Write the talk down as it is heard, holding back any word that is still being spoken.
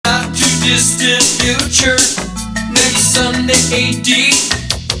distant future, next Sunday AD,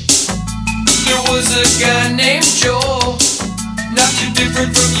 there was a guy named Joel, not too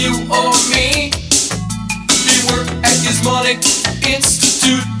different from you or me. He worked at Gizmonic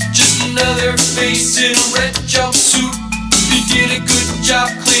Institute, just another face in a red jumpsuit. He did a good job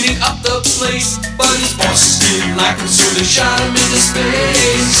cleaning up the place, but his boss didn't like him, so they shot him into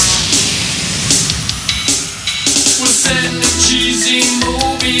space. We'll send the cheesy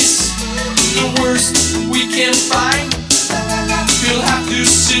movies, the worst we can find. He'll have to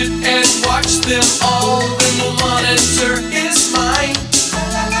sit and watch them all, then we'll monitor his mind.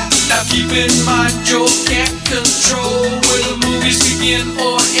 Now keep in mind, Joe can't control where the movies begin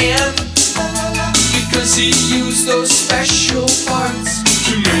or end, because he used those special parts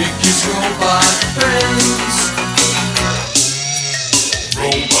to make his robot friends.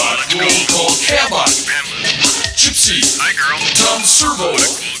 Robot roll call Cabot, Gypsy, hi girl, Tom Servo,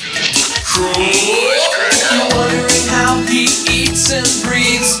 Crow. You're wondering how he eats and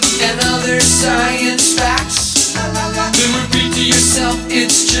breathes and other science facts, then repeat to yourself,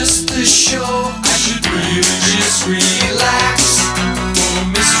 it's just a show. I should really just relax. For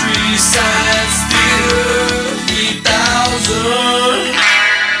Mystery Science Theater 3000.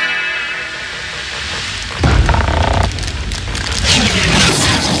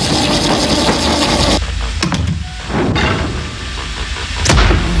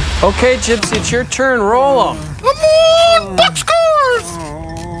 Okay, Gypsy, it's your turn. Roll them. Come on, box scores!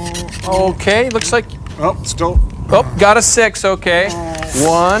 Okay, looks like... Oh, still... Oh, got a 6, okay.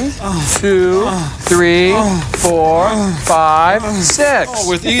 1, 2, 3, 4, 5, 6. Oh,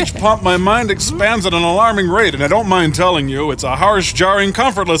 with each pump, my mind expands at an alarming rate, and I don't mind telling you, it's a harsh, jarring,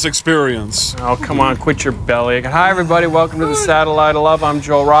 comfortless experience. Oh, come on, quit your belly. Hi, everybody. Welcome to the Satellite of Love. I'm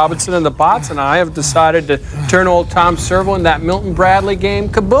Joel Robinson, and the bots and I have decided to turn old Tom Servo in that Milton Bradley game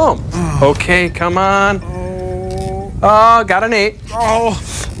kaboom. Okay, come on. Oh, got an 8.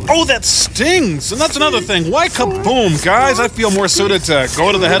 Oh, that stings! And that's another thing. Why kaboom, guys? I feel more suited to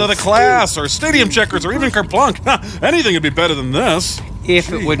go to the head of the class, or stadium checkers, or even kerplunk. Anything would be better than this.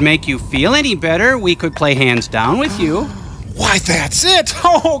 If it would make you feel any better, we could play hands down with you. Why, that's it!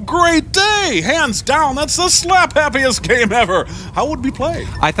 Oh, great day! Hands down, that's the slap happiest game ever! How would we play?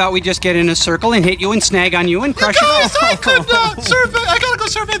 I thought we'd just get in a circle and hit you and snag on you and crush it all. I gotta go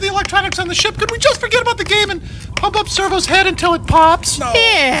survey the electronics on the ship. Could we just forget about the game and pump up Servo's head until it pops? No.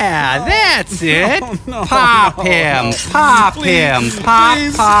 Yeah, that's it. No. Pop him, pop him,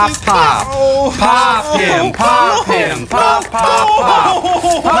 pop, Please, pop, please, pop. no. Pop him, pop him, pop, pop, pop.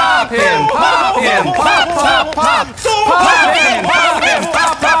 Pop him, pop him, pop, pop, pop. Pop him, pop him,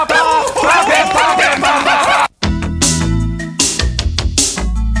 pop, pop, pop. Pop him, pop him, pop, pop, pop.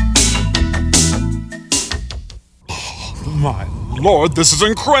 My lord, this is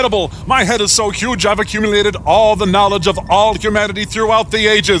incredible! My head is so huge I've accumulated all the knowledge of all humanity throughout the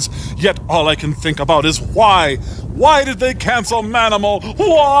ages. Yet all I can think about is why? Why did they cancel Manimal?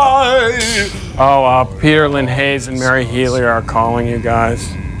 Why? Oh, Peter Lynn Hayes and Mary Healy are calling you guys.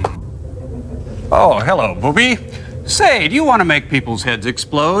 Oh, hello, booby. Say, do you want to make people's heads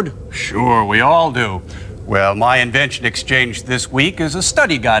explode? Sure, we all do. Well, my invention exchange this week is a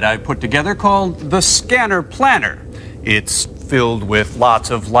study guide I put together called the Scanner Planner. It's filled with lots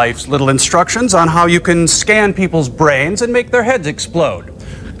of life's little instructions on how you can scan people's brains and make their heads explode.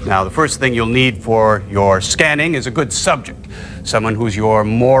 Now, the first thing you'll need for your scanning is a good subject, someone who's your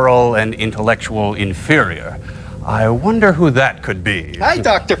moral and intellectual inferior. I wonder who that could be. Hi,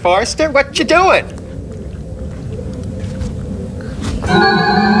 Dr. Forrester. What you doing?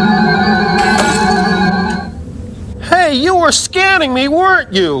 Hey, you were scanning me,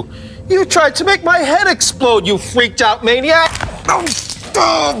 weren't you? You tried to make my head explode, you freaked out maniac!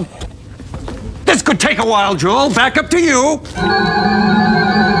 This could take a while, Joel. Back up to you.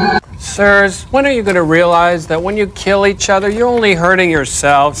 Sirs, when are you going to realize that when you kill each other, you're only hurting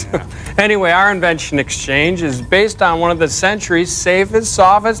yourselves? Anyway, our invention exchange is based on one of the century's safest,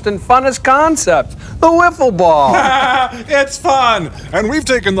 softest, and funnest concepts, the wiffle ball. It's fun! And we've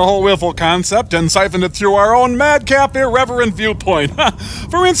taken the whole wiffle concept and siphoned it through our own madcap, irreverent viewpoint.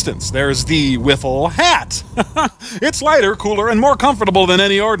 For instance, there's the wiffle hat. It's lighter, cooler, and more comfortable than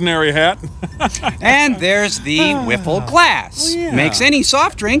any ordinary hat. And there's the wiffle glass. Oh, yeah. Makes any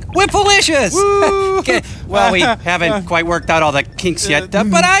soft drink wiffleicious. Okay, well, we haven't quite worked out all the kinks yet,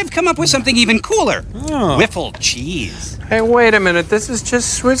 but I've come up with something even cooler. Wiffle cheese. Hey, wait a minute. This is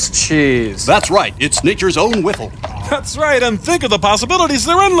just Swiss cheese. That's right. It's nature's own wiffle. That's right, and think of the possibilities.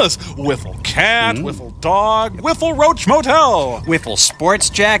 They're endless. Wiffle cat, wiffle dog, wiffle roach motel. Wiffle sports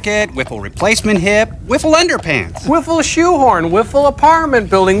jacket, wiffle replacement hip, wiffle underpants. Wiffle shoehorn, wiffle apartment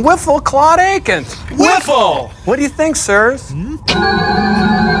building, wiffle Claude Akins. Wiffle! What do you think, sirs?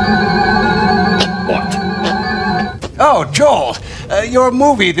 What? Oh, Joel, your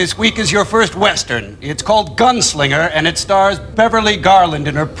movie this week is your first Western. It's called Gunslinger, and it stars Beverly Garland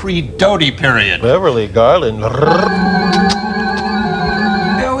in her pre-Doty period. Beverly Garland.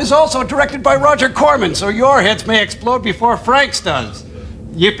 It was also directed by Roger Corman, so your heads may explode before Frank's does.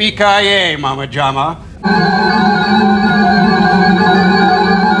 Yippee-ki-yay, Mama Jama.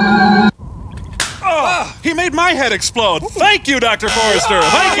 He made my head explode. Thank you, Dr. Forrester.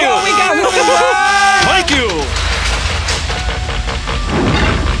 Thank you. We got Thank you.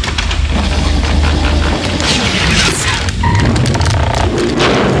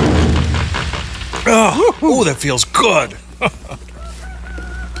 Oh, that feels good.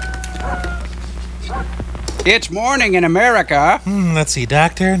 It's morning in America. Let's see,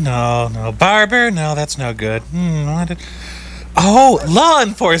 doctor? No. Barber? No, that's no good. Oh, law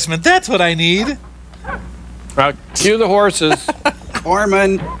enforcement. That's what I need. Cue the horses.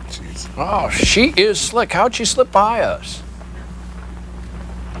 Corman. Oh, she is slick. How'd she slip by us?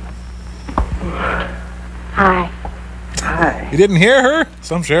 Hi. You didn't hear her?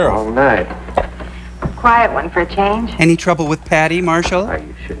 Some sheriff. All night. Quiet one for a change. Any trouble with Patty, Marshal? Why,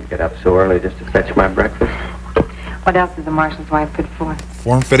 you shouldn't get up so early just to fetch my breakfast. What else is the marshal's wife good for?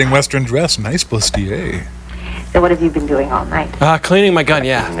 Form-fitting Western dress. Nice bustier. So what have you been doing all night? Cleaning my gun,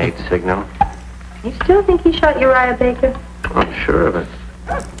 yeah. Nate signal. You still think he shot Uriah Baker? I'm sure of it.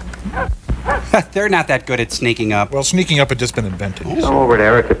 They're not that good at sneaking up. Well, sneaking up had just been invented. I saw over at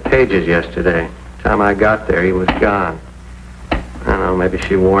Erica Page's yesterday. Time I got there, he was gone. I don't know, maybe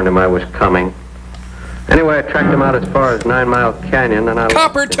she warned him I was coming. Anyway, I tracked him out as far as 9 Mile Canyon, and I...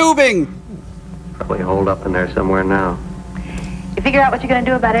 Copper tubing! Probably holed up in there somewhere now. You figure out what you're going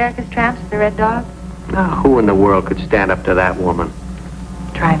to do about Erica's tramps with the Red Dog? Now, who in the world could stand up to that woman?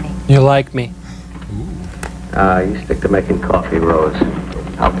 Try me. You like me? You stick to making coffee, Rose.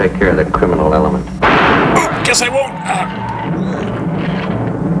 I'll take care of the criminal element. Guess I won't.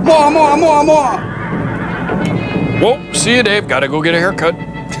 More! Whoa, see you, Dave. Gotta go get a haircut.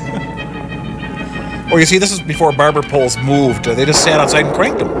 Oh, you see, this is before barber poles moved. They just sat outside and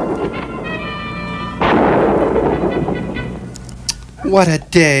cranked them. What a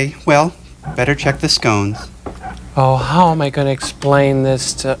day. Well, better check the scones. Oh, how am I going to explain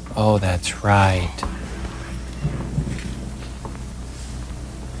this to... Oh, that's right.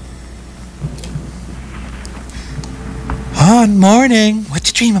 On morning. What'd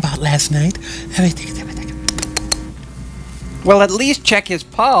you dream about last night? Well, at least check his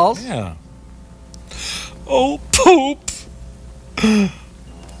pulse. Yeah. Oh, poop.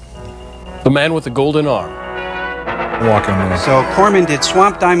 The man with the golden arm. Walking there. So Corman did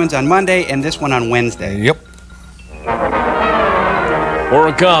Swamp Diamonds on Monday and this one on Wednesday. Yep.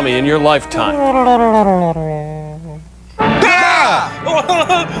 Origami in your lifetime.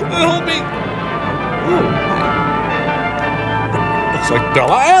 Help me. Looks like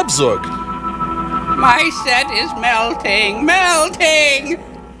Bella Abzug. My set is melting.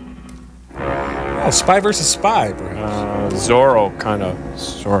 Oh, spy versus spy, perhaps. Zorro, kind of,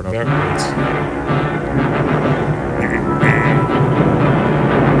 sort of.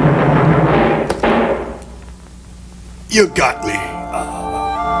 You got me.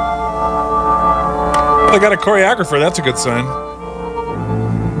 I got a choreographer. That's a good sign.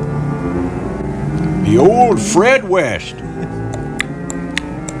 The old Fred West.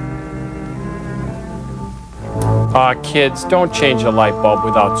 Kids, don't change a light bulb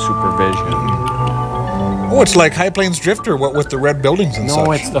without supervision. Oh, it's like High Plains Drifter, what with the red buildings and such.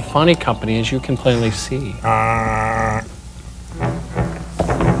 No, it's the funny company, as you can plainly see.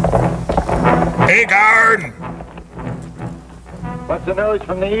 Hey, guard! What's the news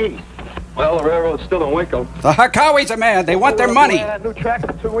from the east? Well, the railroad's still in Winkle. The Hakawis are mad. They want their money. We haven't had a new track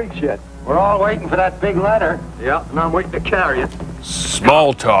for 2 weeks yet. We're all waiting for that big letter. Yeah, and I'm waiting to carry it.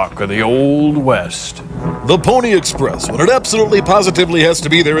 Small talk of the Old West. The Pony Express, when it absolutely positively has to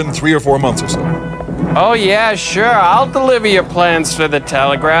be there in 3 or 4 months or so. Oh, yeah, sure. I'll deliver your plans for the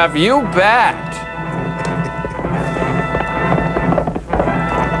telegraph. You bet.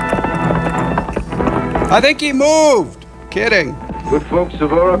 I think he moved. Kidding. Good folks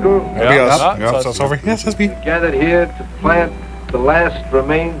of Oracle Yes, that's over. Yes, that's me. gathered here to plant the last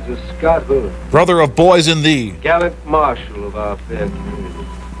remains of Scott Hood, Brother of boys in thee. gallant marshal of our fair community.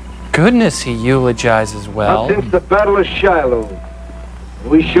 Goodness, he eulogizes well. Not since the Battle of Shiloh,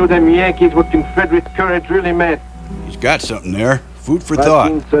 we showed them Yankees what Confederate courage really meant. He's got something there. Food for I've thought.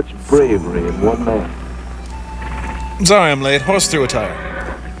 seen such bravery in one man. Sorry I'm late. Horse through a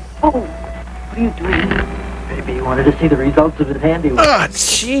tire. Oh, what are you doing? Maybe you wanted to see the results of his handiwork. Ah,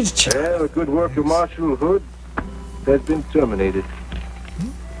 jeez. Well, the good work of Marshal Hood has been terminated.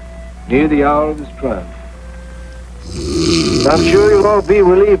 Near the hour of his triumph. I'm sure you'll all be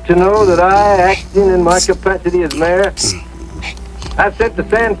relieved to know that I, acting in my capacity as mayor, I've sent to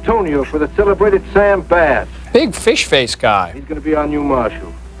San Antonio for the celebrated Sam Bass. Big fish face guy. He's going to be our new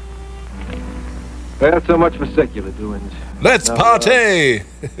marshal. Well, so much for secular doings. Let's party!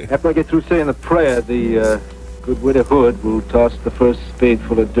 After I get through saying the prayer, the good widow Hood will toss the first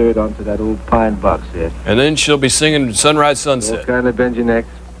spadeful of dirt onto that old pine box there. And then she'll be singing Sunrise What Sunset. kind of bend your neck?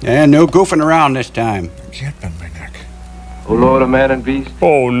 And no goofing around this time. I can't bend my neck. O Lord of man and beast,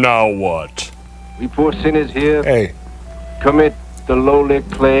 Oh, now what? we poor sinners here Hey, commit the lowly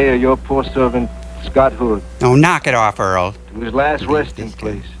clay of your poor servant, Scott Hood, Oh, knock it off, Earl. to his last resting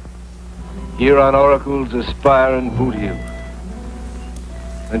place, here on Oracle's aspiring boot heel.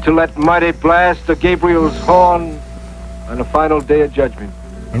 Until that mighty blast of Gabriel's horn on the final day of judgment.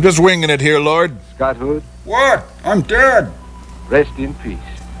 I'm just winging it here, Lord. Scott Hood, What? I'm dead. rest in peace.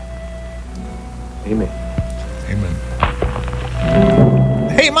 Amen. Amen.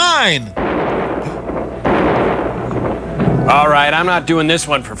 Hey, mine! All right, I'm not doing this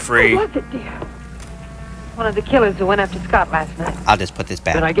one for free. What was it, dear? One of the killers who went after Scott last night. I'll just put this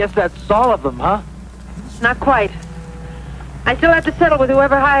back. Then I guess that's all of them, huh? Not quite. I still have to settle with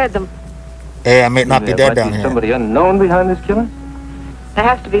whoever hired them. Hey, I may not be There dead might down be here. somebody unknown behind this killing? There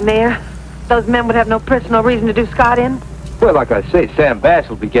has to be, Mayor. Those men would have no personal reason to do Scott in. Well, like I say, Sam Bass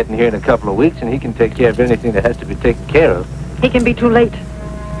will be getting here in a couple of weeks, and he can take care of anything that has to be taken care of. He can be too late.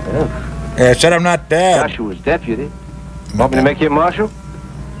 Well, I said I'm not dead. Joshua's deputy. Want me to make him marshal?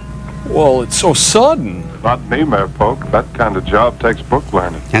 Well, it's so sudden. Not me, Mayor Polk. That kind of job takes book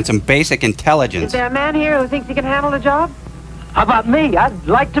learning. And some basic Is intelligence. there a man here who thinks he can handle the job? How about me? I'd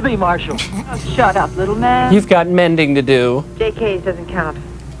like to be marshal. Oh, shut up, little man. You've got mending to do. JK's doesn't count.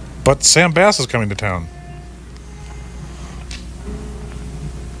 But Sam Bass is coming to town.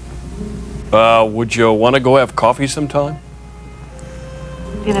 Would you want to go have coffee sometime?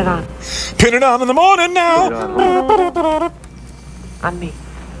 Pin it on. Pin it on in the morning now! On me.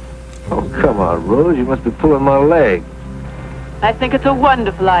 Oh, come on, Rose. You must be pulling my leg. I think it's a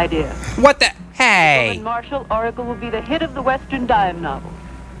wonderful idea. What the? Hey! And Marshal, Oracle will be the hit of the Western dime novel.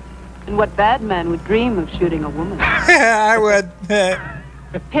 And what bad man would dream of shooting a woman? I would.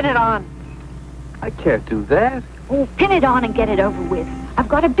 Pin it on. I can't do that. Oh, pin it on and get it over with. I've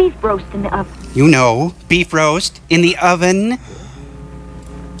got a beef roast in the oven. You know, beef roast in the oven.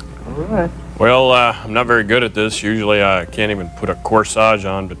 All right. Well, I'm not very good at this. Usually I can't even put a corsage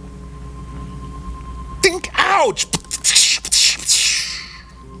on, but... Think, ouch!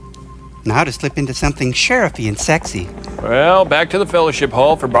 Now to slip into something sheriffy and sexy. Well, back to the fellowship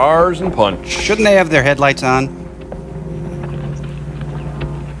hall for bars and punch. Shouldn't they have their headlights on?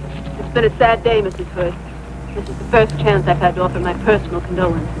 It's been a sad day, Mrs. Hood. This is the first chance I've had to offer my personal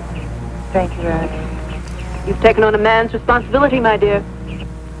condolences. Thank you, Rose. You've taken on a man's responsibility, my dear.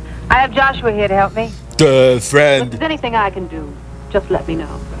 I have Joshua here to help me. If Friend. there's anything I can do, just let me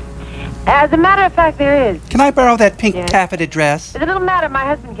know. As a matter of fact, there is. Can I borrow that pink Yes. taffeta dress? There's a little matter my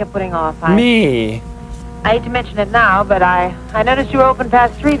husband kept putting off. Me? I hate to mention it now, but I noticed you were open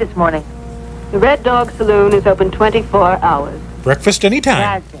past 3 this morning. The Red Dog Saloon is open 24 hours. Breakfast anytime.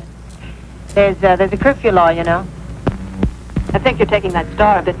 Has been. There's a curfew law, you know. I think you're taking that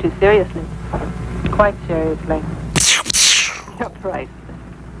star a bit too seriously. Quite seriously. You're priceless.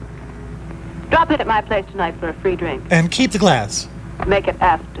 Drop in at my place tonight for a free drink. And keep the glass. Make it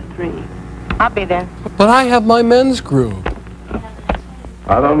after 3. I'll be there. But I have my men's group.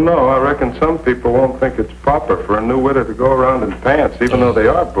 I don't know. I reckon some people won't think it's proper for a new widow to go around in pants, even though they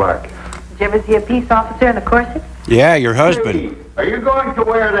are black. Did you ever see a peace officer in a corset? Yeah, your husband. Are you going to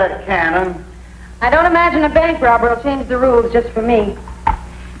wear that cannon? I don't imagine a bank robber will change the rules just for me.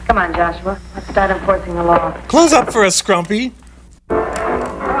 Come on, Joshua. Let's start enforcing the law. Close up for a scrumpy.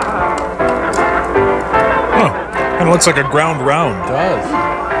 Kind of looks like a ground round. It does.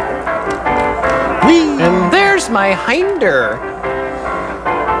 Whee! And there's my hinder.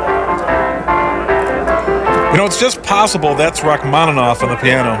 You know, it's just possible that's Rachmaninoff on the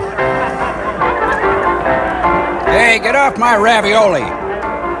piano. Hey, get off my ravioli.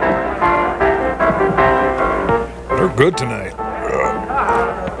 They're good tonight.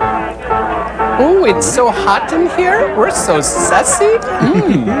 Oh, it's so hot in here. We're so sassy.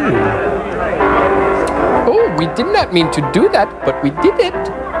 Oh, we did not mean to do that, but we did it.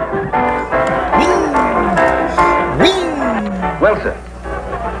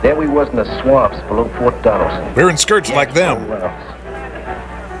 There we was in the swamps below Fort Donaldson. We're in skirts like them.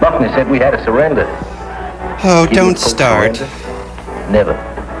 Buckner said we had to surrender. Oh, don't start. Surrender? Never.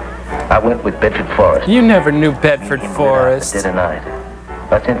 I went with Bedford Forrest. You never knew Bedford Forrest. Dead of night.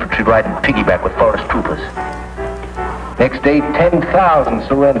 That's infantry riding piggyback with Forrest troopers. Next day, 10,000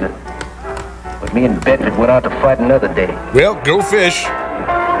 surrendered. But me and Bedford went out to fight another day. Well, go fish. They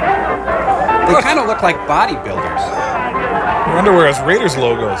kind of look like bodybuilders. Their underwear has Raiders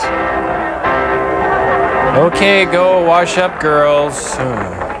logos. Okay, go wash up, girls.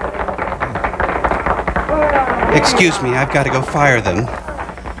 Excuse me, I've got to go fire them.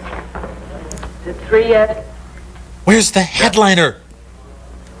 Is it 3 yet? Where's the headliner?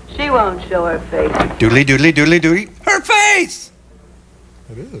 She won't show her face. Doodly, doodly, doodly, doodly. Her face!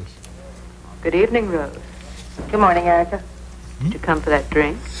 It is. Good evening, Rose. Good morning, Erica. Did you come for that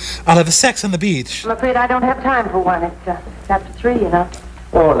drink? I'll have a sex on the beach. I'm afraid I don't have time for one. It's after 3, you know.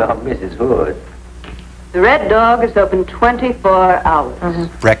 Oh, now, Mrs. Hood. The Red Dog is open 24 hours.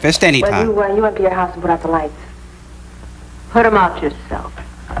 Breakfast anytime. Well, you went to your house and put out the lights. Put them out yourself.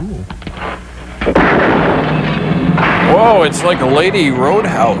 Whoa, it's like a lady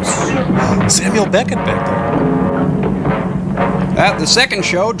roadhouse. Samuel Beckett back there. At the second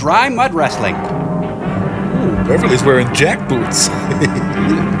show, dry mud wrestling. Ooh, Beverly's wearing jack boots.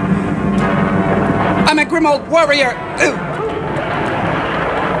 I'm a grim old warrior.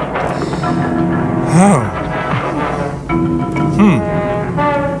 Oh.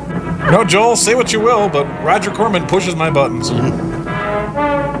 No, Joel, say what you will, but Roger Corman pushes my buttons. Oh,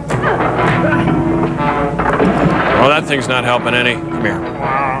 that thing's not helping any. Come here.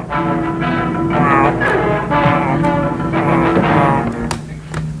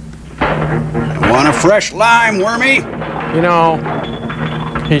 Want a fresh lime, Wormy? You know,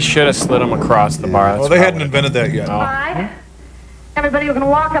 he should have slid him across the bar. Well, they hadn't invented that yet. All right. Everybody, you can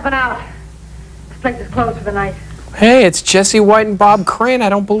walk up and out. This place is closed for the night. Hey, it's Jesse White and Bob Crane. I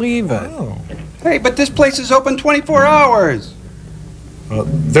don't believe it. Oh. Hey, but this place is open 24 hours.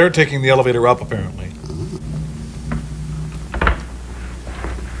 They're taking the elevator up, apparently.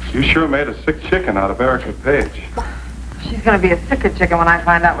 You sure made a sick chicken out of Erica Page. She's going to be a sicker chicken when I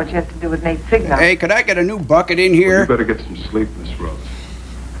find out what she has to do with Nate Signo. Hey, could I get a new bucket in Well, here? you better get some sleep, Miss Rose.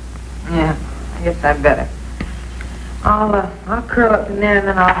 Yeah, I guess I better. I'll curl up in there and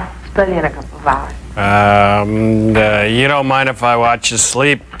then I'll spell you in a couple of hours. You don't mind if I watch you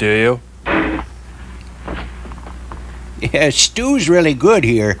sleep, do you? Yeah, stew's really good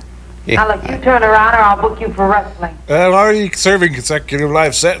here. Now look, you turn around or I'll book you for wrestling. I'm already serving consecutive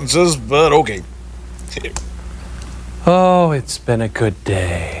life sentences, but okay. Oh, it's been a good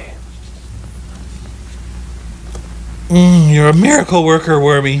day. You're a miracle worker,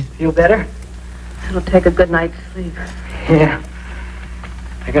 Wormy. Feel better? It'll take a good night's sleep. Yeah.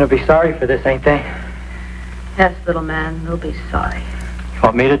 They're gonna be sorry for this, ain't they? Yes, little man, they'll be sorry. You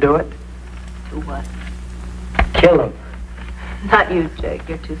want me to do it? Do what? Kill him. Not you, Jake.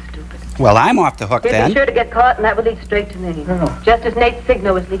 You're too stupid. Well, I'm off the hook He'll then. be sure to get caught, and that will lead straight to me. Oh. Just as Nate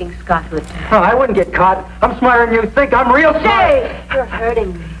Signo is leading Scott to attack. No, I wouldn't get caught. I'm smarter than you think. I'm real smart. Jake! You're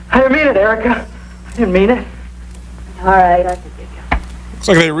hurting me. I didn't mean it, Erica. I didn't mean it. All right, I forgive you. Looks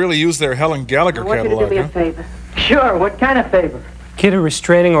like they really used their Helen Gallagher I want you to do catalog. me a Huh? favor. Sure, what kind of favor? Get a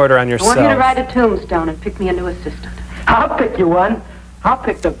restraining order on I yourself. want you to write a tombstone and pick me a new assistant. I'll pick you one. I'll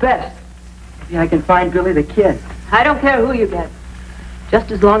pick the best. Maybe I can find Billy the Kid. I don't care who you get,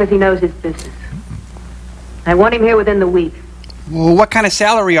 just as long as he knows his business. I want him here within the week. Well, what kind of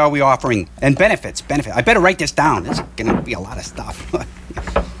salary are we offering? And benefits. I better write this down. This is going to be a lot of stuff.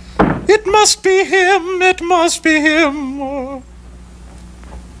 It must be him. It must be him.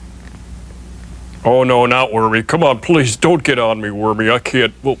 Oh, no, not Wormy. Come on, please, don't get on me, Wormy. I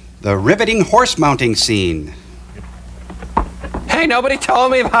can't. Well, The riveting horse mounting scene. hey, nobody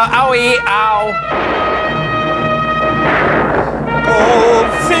told me about owie, ow.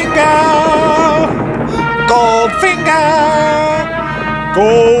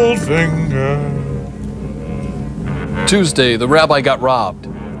 Goldfinger. Tuesday, the rabbi got robbed.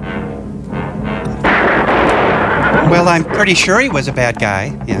 Well, I'm pretty sure he was a bad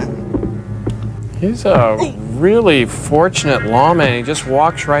guy. Yeah. He's a really fortunate lawman. He just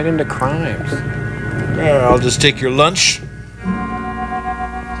walks right into crimes. I'll just take your lunch.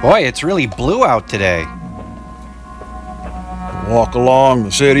 Boy, it's really blue out today. Walk along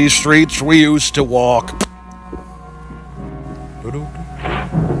the city streets we used to walk.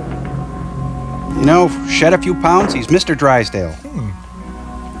 You know, shed a few pounds, he's Mr. Drysdale.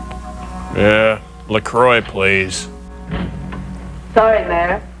 Yeah, LaCroix, please. Sorry,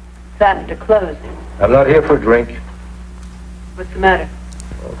 Mayor. It's after closing. I'm not here for a drink. What's the matter?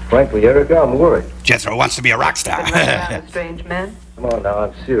 Well, frankly, Erica, I'm worried. Jethro wants to be a rock star. A strange man. Come on now,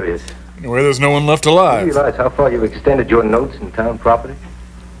 I'm serious. Where there's no one left You alive. realize how far you've extended your notes in town property?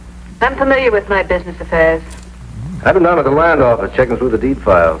 I'm familiar with my business affairs. I've been down at the land office checking through the deed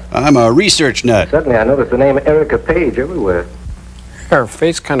files. I'm a research nut. Suddenly I noticed the name Erica Page everywhere. Her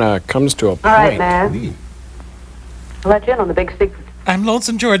face kind of comes to a point. All right, man. I'll let you in on the big secret. I'm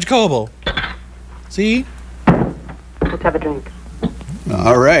Lonesome George Coble. See? Let's have a drink.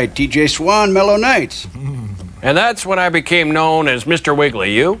 All right, TJ Swan, Mellow Nights. And that's when I became known as Mr.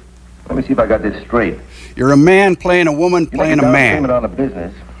 Wiggly. You? Let me see if I got this straight. You're a man playing a woman You playing make a down man. payment on a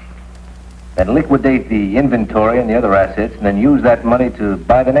business, and liquidate the inventory and the other assets, and then use that money to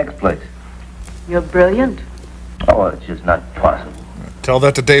buy the next place. You're brilliant. Oh, it's just not possible. Tell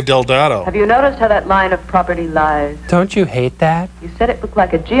that to Dave Delgado. Have you noticed how that line of property lies? Don't you hate that? You said it looked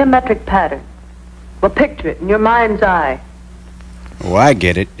like a geometric pattern. Well, picture it in your mind's eye. Oh, I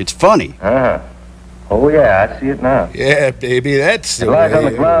get it. It's funny. Uh-huh. Oh, yeah, I see it now. Yeah, baby, that's It lies on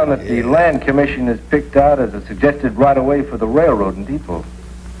the ground that the Land Commission has picked out as a suggested right-of-way for the railroad and depot.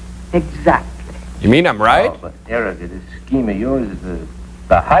 Exactly. You mean I'm right? Oh, but Erica, this scheme of yours is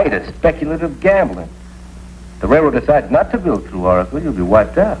the height of speculative gambling. The railroad decides not to build through Oracle, you'll be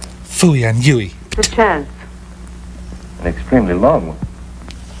wiped out. Phooey on Yui. It's a chance. An extremely long one.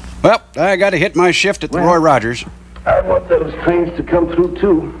 Well, I got to hit my shift at the Roy Rogers. I want those trains to come through,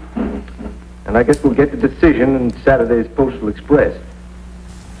 too. And I guess we'll get the decision in Saturday's Postal Express.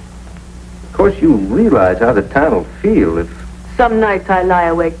 Of course, you realize how the town will feel if... Some nights I lie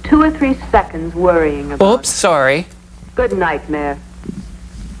awake 2 or 3 seconds worrying about Oops, sorry. Good night, Mayor.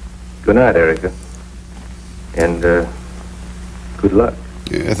 Good night, Erica. And, good luck.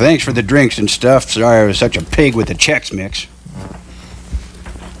 Yeah, thanks for the drinks and stuff. Sorry I was such a pig with the checks mix.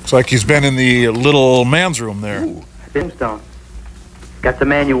 Looks like he's been in the little man's room there. Ooh, Brimstone. Got the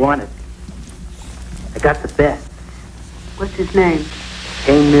man you wanted. I got the best. What's his name?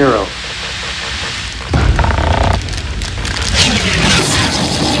 Kane Miro.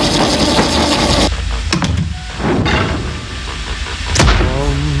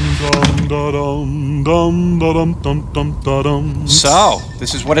 So,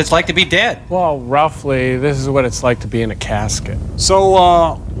 this is what it's like to be dead. Well, roughly, this is what it's like to be in a casket.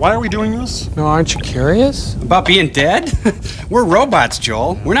 So, why are we doing this? No, aren't you curious? About being dead? We're robots,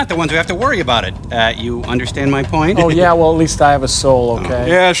 Joel. We're not the ones who have to worry about it. You understand my point? Oh, yeah, well, at least I have a soul, okay?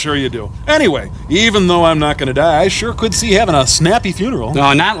 Yeah, sure you do. Anyway, even though I'm not gonna die, I sure could see having a snappy funeral.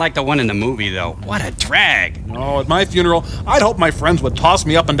 No, not like the one in the movie, though. What a drag. No, at my funeral, I'd hope my friends would toss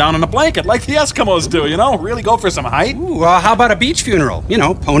me up and down in a blanket like the Eskimos do, you know? Really go for some height. Ooh, how about a beach funeral? You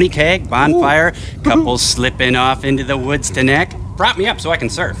know, pony keg, bonfire, couples slipping off into the woods to neck. Prop me up so I can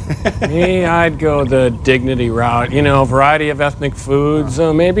surf. Me, I'd go the dignity route. You know, variety of ethnic foods,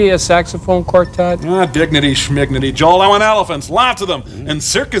 maybe a saxophone quartet. Dignity, schmignity. Joel, I want elephants, lots of them. And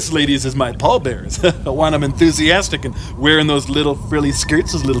circus ladies as my pallbearers. I want them enthusiastic and wearing those little frilly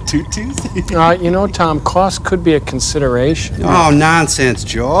skirts, those little tutus. You know, Tom, cost could be a consideration. Oh, nonsense,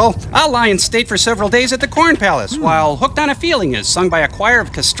 Joel. I'll lie in state for several days at the Corn Palace while Hooked on a Feeling is sung by a choir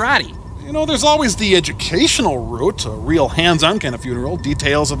of castrati. You know, there's always the educational route, a real hands-on kind of funeral,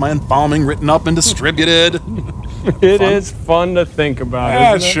 details of my embalming written up and distributed. It is fun to think about,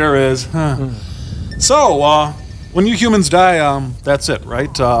 Yeah, it isn't it? sure is. Huh. So, when you humans die, that's it, right?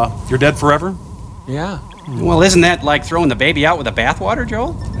 You're dead forever? Yeah. Well, isn't that like throwing the baby out with the bathwater,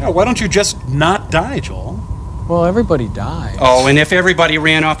 Joel? Yeah, why don't you just not die, Joel? Well, everybody dies. Oh, and if everybody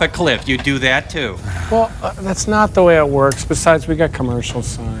ran off a cliff, you'd do that too. Well, that's not the way it works. Besides, we got commercial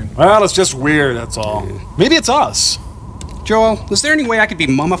sign. Well, it's just weird, that's all. Maybe it's us. Joel, is there any way I could be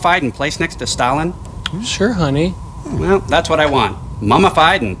mummified and placed next to Stalin? Sure, honey. Well, that's what I want.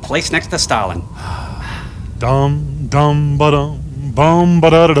 Mummified and placed next to Stalin. Dum dum ba dum bum ba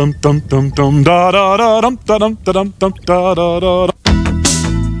da dum dum dum dum da da da dum da dum da dum dum da da da.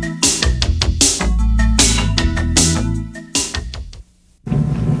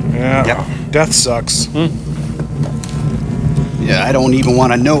 Yeah, Yep. death sucks. Yeah, I don't even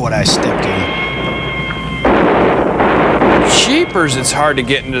want to know what I stepped in. Jeepers, it's hard to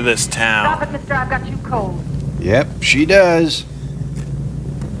get into this town. Stop it, mister. I've got you cold. Yep, she does.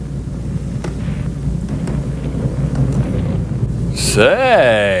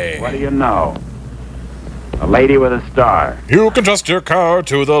 Say. What do you know? A lady with a star. You can trust your car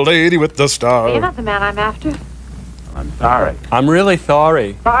to the lady with the star. You're not the man I'm after. I'm sorry. I'm really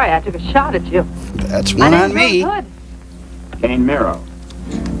sorry. Sorry, I took a shot at you. That's My one name's on me. Rose Hood. Kane Miro.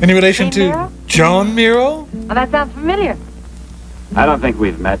 Any relation Kane to Miro? Joan Miro? Well, that sounds familiar. I don't think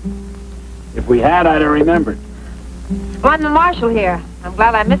we've met. If we had, I'd have remembered. Well, I'm the marshal here. I'm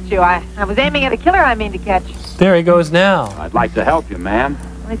glad I missed you. I was aiming at a killer I mean to catch. There he goes now. I'd like to help you, ma'am.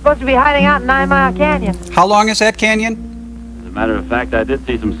 Well, he's supposed to be hiding out in 9 Mile Canyon. How long is that canyon? As a matter of fact, I did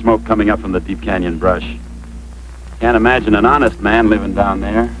see some smoke coming up from the deep canyon brush. Can't imagine an honest man living down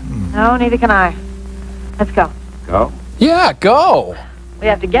there. No, neither can I. Let's go. Go? Yeah, go. We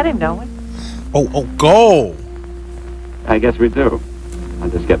have to get him, don't we? Oh, go. I guess we do. I'll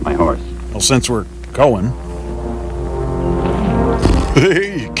just get my horse. Well, since we're going.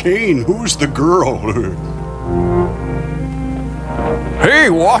 Hey, Kane, who's the girl? Hey,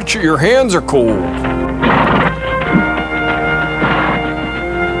 watch it. Your hands are cold.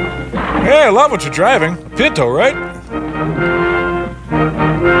 Hey, I love what you're driving. A Pinto, right?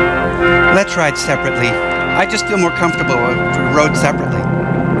 Let's ride separately. I just feel more comfortable if we rode separately.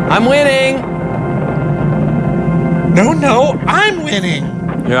 I'm winning. No, I'm winning.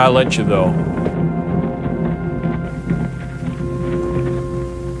 Yeah, I'll let you, though.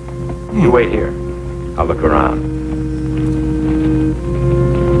 You wait here. I'll look around.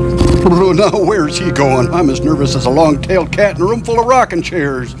 Now, where's he going? I'm as nervous as a long-tailed cat in a room full of rocking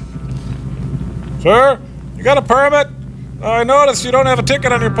chairs. Sir, you got a permit? I noticed you don't have a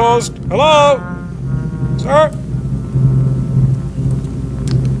ticket on your post. Hello? Sir?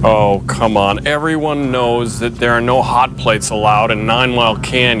 Oh, come on. Everyone knows that there are no hot plates allowed in 9 Mile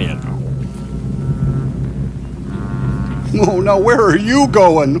Canyon. Oh, now where are you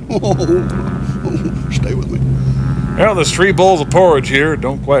going? Stay with me. Well, there's 3 bowls of porridge here.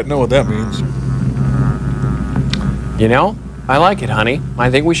 Don't quite know what that means. You know, I like it, honey. I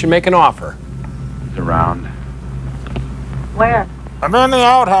think we should make an offer. It's around. Where? I'm in the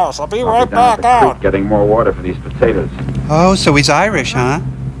outhouse. I'll be right Down at back the out. creek getting more water for these potatoes. Oh, so he's Irish, huh?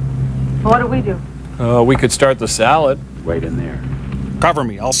 What do we do? We could start the salad. Wait in there. Cover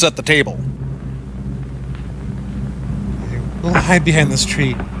me. I'll set the table. We'll hide behind this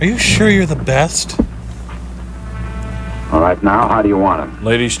tree. Are you sure you're the best? All right, now, how do you want him?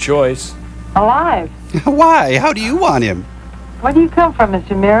 Lady's choice. Alive. Why? How do you want him? Where do you come from,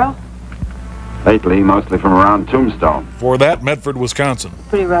 Mr. Miro? Lately, mostly from around Tombstone. For that, Medford, Wisconsin.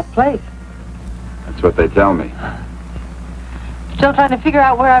 Pretty rough place. That's what they tell me. Still trying to figure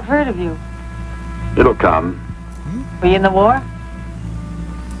out where I've heard of you. It'll come. Were you in the war?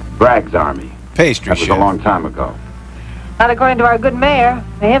 Bragg's army. Pastry That was chef. a long time ago. Not according to our good mayor.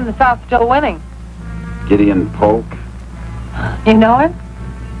 To him, the South's still winning. Gideon Polk. You know him?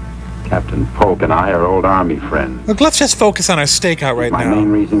 Captain Polk and I are old army friends. Look, let's just focus on our stakeout right My now. main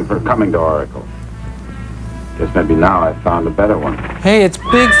reason for coming to Oracle. Guess maybe now I've found a better one. Hey, it's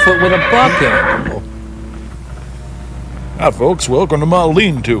Bigfoot with a bucket. Hi, folks. Welcome to my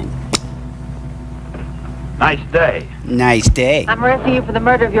lean-to. Nice day. Nice day. I'm arresting you for the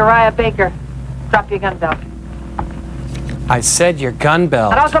murder of Uriah Baker. Drop your gun belt. I said your gun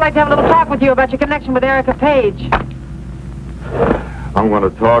belt. I'd also like to have a little talk with you about your connection with Erica Page. I'm going to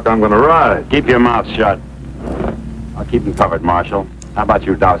talk, I'm going to ride. Keep your mouth shut. I'll keep you covered, Marshal. How about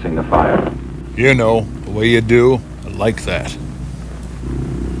you dousing the fire? You know, the way you do. I like that.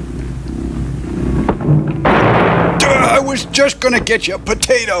 I was just gonna get you a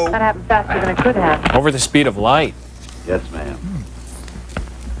potato. That happened faster than it could have. Over the speed of light. Yes, ma'am.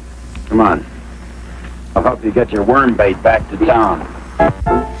 Come on. I'll help you get your worm bait back to town.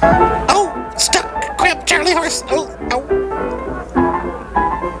 Oh, stuck! Grab Charlie horse! Oh.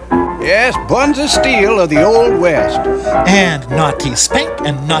 Yes, buns of steel of the Old West. And naughty spank,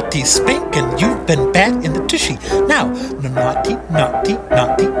 and naughty spank, and you've been bat in the tushy. Now, naughty, naughty,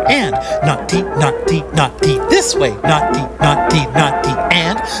 naughty, and naughty, naughty, naughty this way. Naughty, naughty, naughty,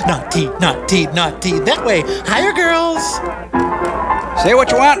 and naughty, naughty, naughty that way. Higher, girls! Say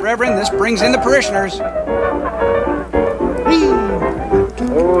what you want, Reverend. This brings in the parishioners.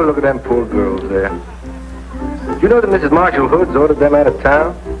 Oh, look at them poor girls there. You know that Mrs. Marshall Hood's ordered them out of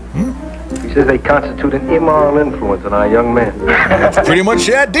town? She says they constitute an immoral influence on our young men. That's pretty much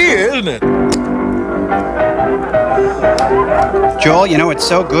the idea, isn't it? Joel, you know, it's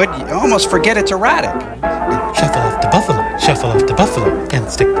so good, you almost forget it's erotic. Shuffle off the buffalo, and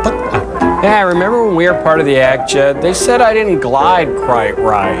stick the butt out. Yeah, remember when we were part of the act, Jed? They said I didn't glide quite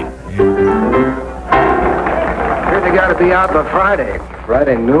right. Heard they gotta be out by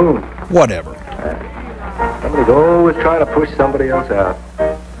Friday noon. Whatever. Somebody's always trying to push somebody else out.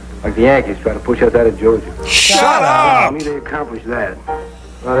 Like the Yankees trying to push us out of Georgia. Shut up! I mean, they accomplished that.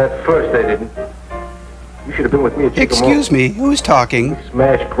 Well, at first they didn't. You should have been with me at Chico Excuse me, who's talking?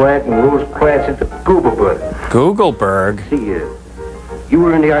 Smashed Grant and Rosecrans into Googleberg. Googleberg? You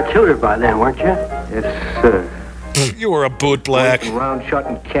were in the artillery by then, weren't you? Yes, sir. You were a bootblack. Round shot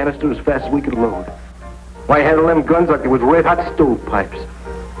and canister as fast as we could load. Why handle them guns like they was red-hot stovepipes?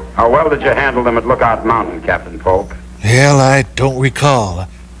 How well did you handle them at Lookout Mountain, Captain Polk? Hell, I don't recall.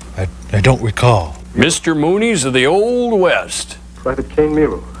 I don't recall. Mr. Mooney's of the Old West. Private Kane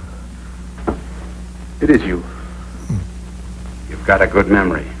Miro. It is you. You've got a good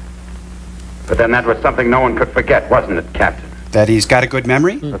memory. But then that was something no one could forget, wasn't it, Captain? That he's got a good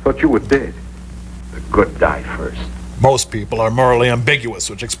memory? I thought you were dead. The good die first. Most people are morally ambiguous,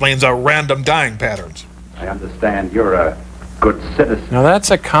 which explains our random dying patterns. I understand you're a good citizen. Now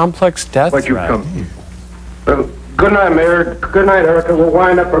that's a complex death Why'd you threat. come? Well, good night, Mayor. Good night, Erica. We'll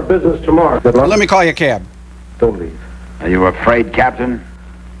wind up our business tomorrow. Good luck. Let me call you a cab. Don't leave. Are you afraid, Captain?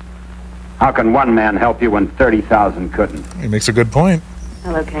 How can one man help you when 30,000 couldn't? He makes a good point.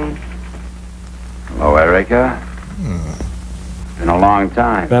 Hello, Kane. Hello, Erica. Been a long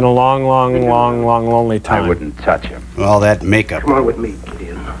time. Been a long, lonely time. I wouldn't touch him. All that makeup. Come on with me,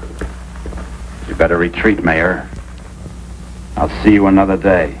 Gideon. You better retreat, Mayor. I'll see you another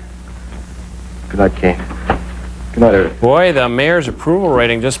day. Good night, Kane. Good night, Eric. Boy, the mayor's approval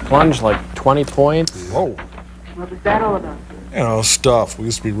rating just plunged like 20 points. Whoa. What was that all about? You know, stuff. We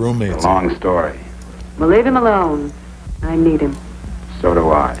used to be roommates. It's a long story. Well, leave him alone. I need him. So do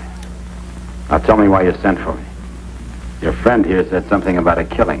I. Now tell me why you sent for me. Your friend here said something about a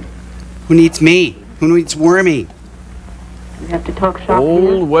killing. Who needs me? Who needs Wormy? We have to talk shop Old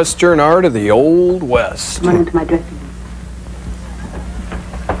here. Western art of the Old West. Come on into my dressing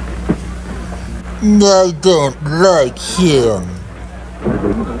room. I don't like him.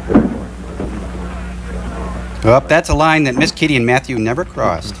 Oh, that's a line that Miss Kitty and Matthew never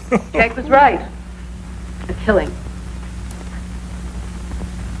crossed. Jake was right. A killing.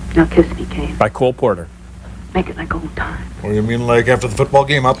 Now kiss me, Kane. By Cole Porter. Make it like old times. What do you mean, like after the football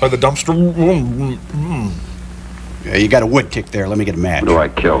game out by the dumpster? Yeah, you got a wood kick there. Let me get a match. Who do I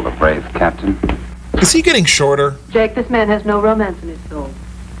kill, the brave captain? Is he getting shorter? Jake, this man has no romance in his soul.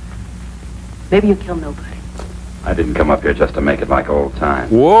 Maybe you kill nobody. I didn't come up here just to make it like old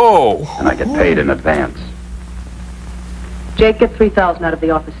times. Whoa! And I get paid in advance. Jake, get 3,000 out of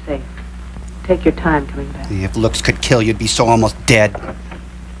the office safe. Take your time coming back. If looks could kill, you'd be so almost dead.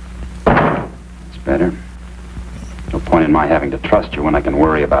 It's better. No point in my having to trust you when I can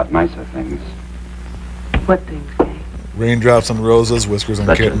worry about nicer things. What things, Kane? Raindrops on roses, whiskers on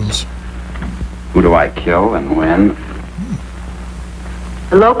kittens. Who do I kill and when?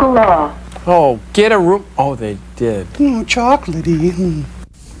 The local law. Oh, get a room. Oh, they did. Oh, chocolatey.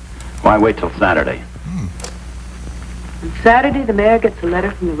 Why wait till Saturday? On Saturday, the mayor gets a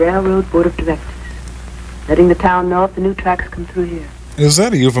letter from the Railroad Board of Directors, letting the town know if the new tracks come through here. Is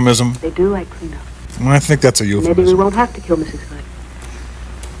that a euphemism? If they do, I clean up. I think that's a euphemism. Maybe we won't have to kill Mrs. Hood.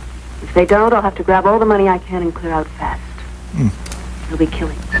 If they don't, I'll have to grab all the money I can and clear out fast. There'll be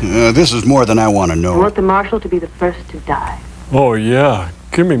killings. This is more than I want to I know. want the marshal to be the first to die. Oh, yeah.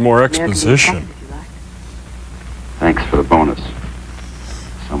 Give me more exposition. Thanks for the bonus.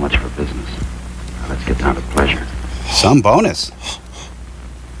 So much for business. Now let's get down to pleasure. Some bonus.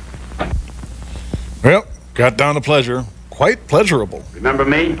 Well, got down to pleasure. Quite pleasurable. Remember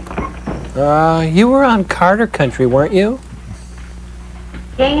me? You were on Carter Country, weren't you?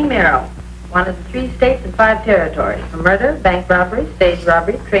 Kane Merrill, one of the 3 states and 5 territories for murder, bank robbery, stage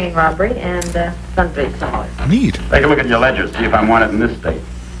robbery, train robbery, and sundry similar. Neat. Take a look at your ledgers, see if I'm wanted in this state.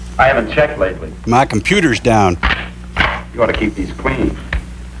 I haven't checked lately. My computer's down. You ought to keep these clean.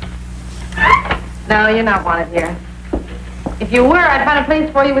 No, you're not wanted here. If you were, I'd find a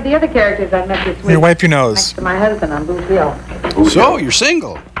place for you with the other characters I met this week. Here, wipe your Next nose. to my husband on Booth Hill. So, you're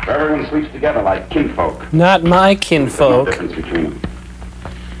single. Everyone sleeps together like kinfolk. Not my No kinfolk. difference between them.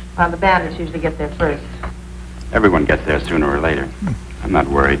 Well, the bandits usually get there first. Everyone gets there sooner or later. I'm not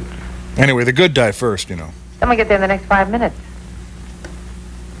worried. Anyway, the good die first, you know. Someone get there in the next 5 minutes.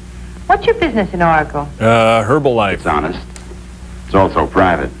 What's your business in Oracle? Herbalife. It's honest. It's also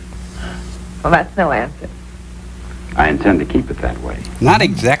private. Well, that's no answer. I intend to keep it that way. Not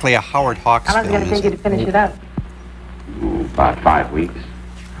exactly a Howard Hawks How long is it film, going to is take you to finish it up? About 5 weeks.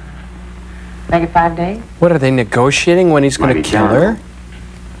 Make it 5 days? What, are they negotiating when he's going Might to be kill her?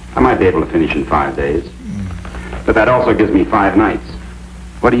 I might be able to finish in 5 days. But that also gives me 5 nights.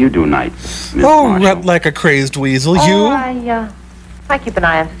 What do you do nights, Miss Oh, Marshall? rut like a crazed weasel. Oh, I keep an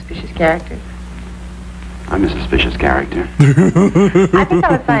eye on suspicious characters. I'm a suspicious character. I think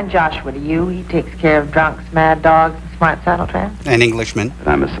I would assign Joshua to you. He takes care of drunks, mad dogs, and smart saddle tramps. An Englishman. But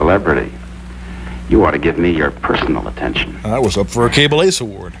I'm a celebrity. You ought to give me your personal attention. I was up for a Cable Ace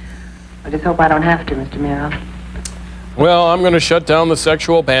Award. I just hope I don't have to, Mr. Merrill. Well, I'm going to shut down the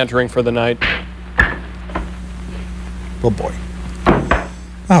sexual bantering for the night. Oh, boy.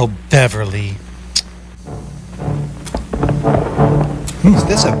 Oh, Beverly. Is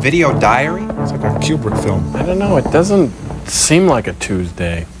this a video diary? It's like a Kubrick film. I don't know. It doesn't seem like a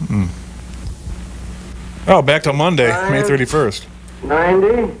Tuesday. Oh, back to Monday, May 31st.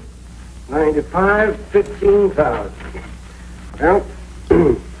 90, 95, 15,000. Well,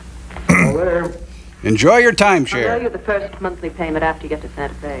 all there. Enjoy your I'll owe timeshare. you the first monthly payment after you get to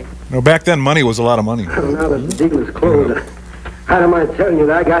Santa Fe. No, back then money was a lot of money. Now that the deal is closed, I don't mind telling you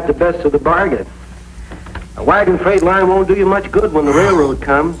that I got the best of the bargain. A wagon freight line won't do you much good when the railroad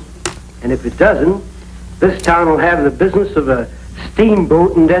comes. And if it doesn't, this town will have the business of a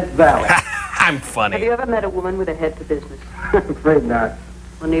steamboat in Death Valley. I'm funny. Have you ever met a woman with a head for business? I'm afraid not.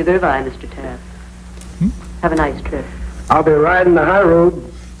 Well, neither have I, Mr. Taft. Have a nice trip. I'll be riding the high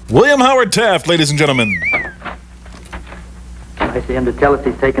road. William Howard Taft, ladies and gentlemen. I see him to tell us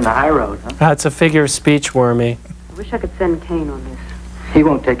he's taking the high road, huh? That's a figure of speech, Wormy. I wish I could send Kane on this. He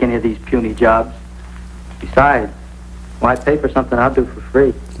won't take any of these puny jobs. Besides, why pay for something I'll do for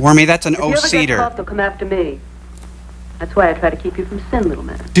free? Wormy, that's an If you ever get O-seater. caught, they'll come after me. That's why I try to keep you from sin, little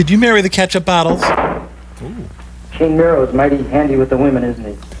man. Did you marry the ketchup bottles? King Nero's mighty handy with the women, isn't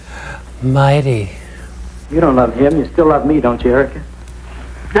he? Mighty. You don't love him. You still love me, don't you, Erica?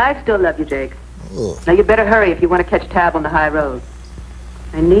 I still love you, Jake. Now you better hurry if you want to catch tab on the high road.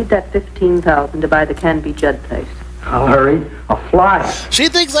 I need that $15,000 to buy the Canby Judd place. I'll hurry. I'll fly. She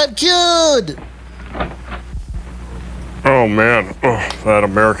thinks I'm cute. Oh, man. Oh, that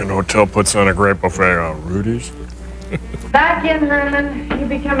American hotel puts on a great buffet. Rudy's? Back in, Herman. You're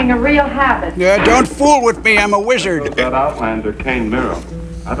becoming a real habit. Yeah, don't fool with me. I'm a wizard. That Outlander, Kane Nero.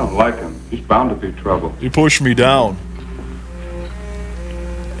 I don't like him. He's bound to be trouble. You pushed me down.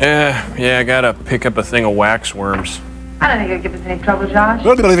 Yeah, I gotta pick up a thing of wax worms. I don't think it'll give us any trouble,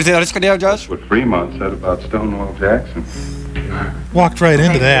 Josh. What Fremont said about Stonewall Jackson. Walked right into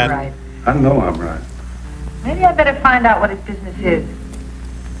Maybe that. you're right. I know I'm right. Maybe I better find out what his business is.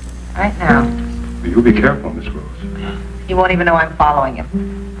 Right now. You be careful, Miss Rose. He won't even know I'm following him.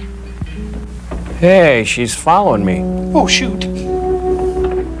 Hey, she's following me. Oh, shoot.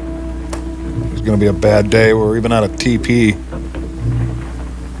 It's gonna be a bad day. We're even out of TP.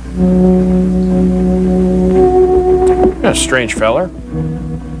 A strange feller.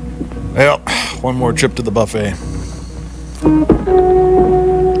 Well, one more trip to the buffet.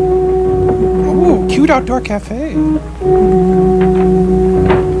 Ooh, cute outdoor cafe. You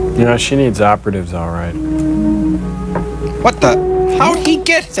know, she needs operatives, all right. What the? How'd he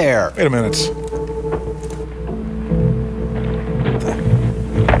get there? Wait a minute.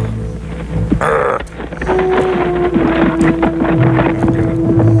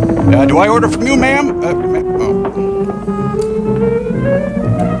 Do I order from you, ma'am?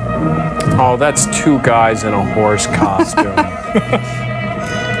 Oh, that's two guys in a horse costume.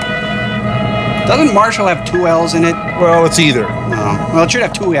 Doesn't Marshall have two L's in it? Well, it's either. No. Well, it should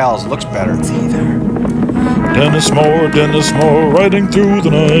have two L's. It looks better. It's either. Dennis Moore, riding through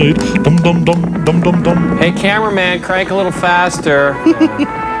the night. Dum dum dum dum dum dum. Hey, cameraman, crank a little faster.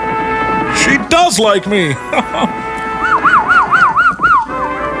 She does like me.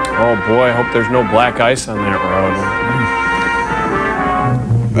 Oh boy, I hope there's no black ice on that road.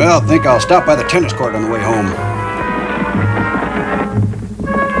 Well, I think I'll stop by the tennis court on the way home.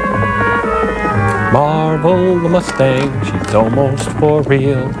 Marvel the Mustang, she's almost for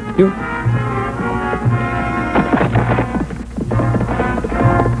real. You.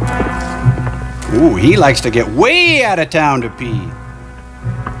 Ooh, he likes to get way out of town to pee.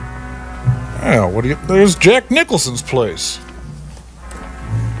 Yeah, what do you? There's Jack Nicholson's place.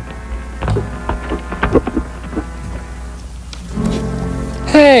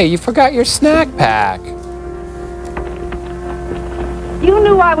 Hey, you forgot your snack pack. You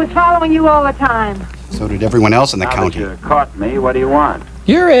knew I was following you all the time. So did everyone else in the Now county. that you caught me, what do you want?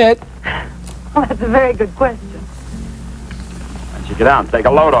 You're it. Well, that's a very good question. Why don't you get down and take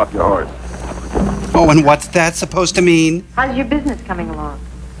a load off your horse? Oh, and what's that supposed to mean? How's your business coming along?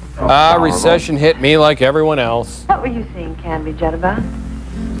 Recession hit me like everyone else. What were you seeing Canby Judd about?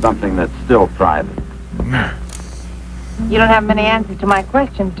 Something that's still private. You don't have many answers to my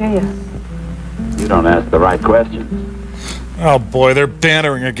questions, do you? You don't ask the right questions. Oh boy, they're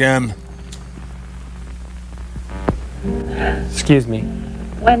bantering again. Excuse me.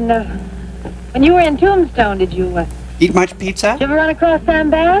 When you were in Tombstone, did you Eat much pizza? ever run across Sam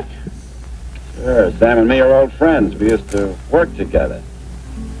Bass? Sure, Sam and me are old friends. We used to work together.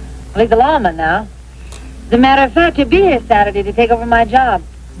 Well, he's a lawman now. As a matter of fact, he'll be here Saturday to take over my job.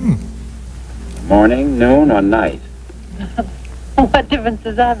 Morning, noon, or night? What difference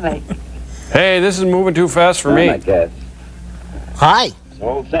does that make? Hey, this is moving too fast for me. I guess. Hi. So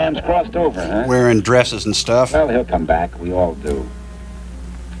old Sam's crossed over, huh? Wearing dresses and stuff. Well, he'll come back. We all do.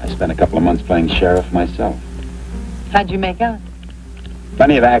 I spent a couple of months playing sheriff myself. How'd you make out?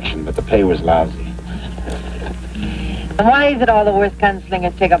 Plenty of action, but the pay was lousy. And why is it all the worst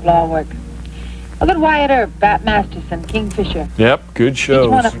gunslingers take up law work? Look at Wyatt Earp, Bat Masterson, Kingfisher. Yep, good shows.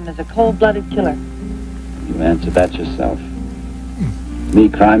 Each one of them is a cold-blooded killer. You answered that yourself. Me,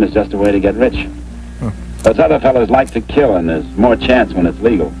 crime is just a way to get rich. Those other fellows like to kill, and there's more chance when it's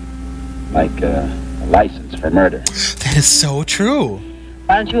legal. Like a license for murder. That is so true.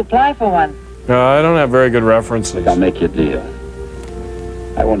 Why don't you apply for one? I don't have very good references. I'll make you a deal.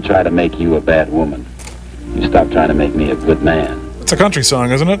 I won't try to make you a bad woman. You stop trying to make me a good man. It's a country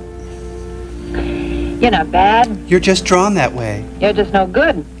song, isn't it? You're not bad. You're just drawn that way. You're just no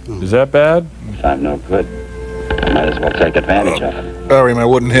good. Is that bad? If I'm no good, I might as well take advantage of it. Bury my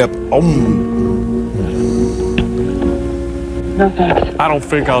wooden hip. Oh. No thanks. I don't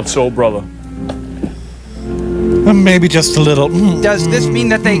think I'll so, brother. Maybe just a little. Does this mean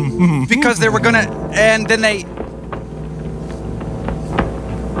that they, because they were gonna, and then they...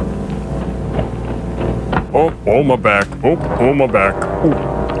 Oh, my back. Oh, my back. Ooh.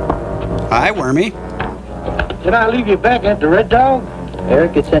 Hi, Wormy. Did I leave you back at the Red Dog?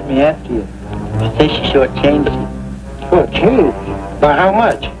 Erica sent me after you. She says she shortchanged you. Shortchanged? By how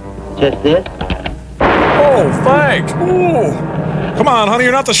much? Just this. Oh, thanks. Ooh. Come on, honey,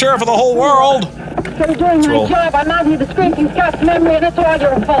 you're not the sheriff of the whole world. Instead of doing my job, I'm out here disgracing Scott's memory, and it's all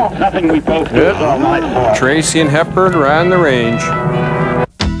your fault. Nothing we both do is all my fault. Tracy and Hepburn ran the range.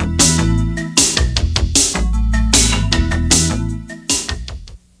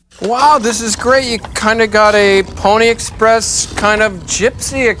 Wow, this is great. You kind of got a Pony Express, kind of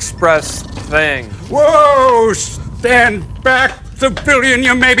Gypsy Express thing. Whoa! Stand back, civilian.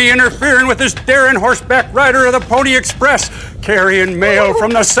 You may be interfering with this daring horseback rider of the Pony Express, carrying mail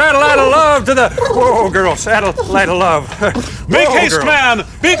from the Satellite of Love to the... Whoa, girl, Satellite of Love. Make haste, girl. man!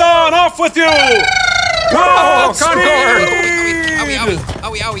 Be gone! Off with you! Oh, Concord!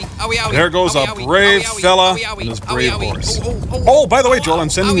 There goes a brave fella and his brave horse. Oh, by the way, Joel, I'm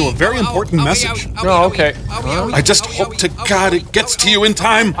sending you a very important message. Oh, okay. I just hope to God it gets to you in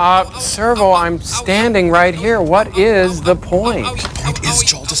time. Servo, I'm standing right here. What is the point? The point is,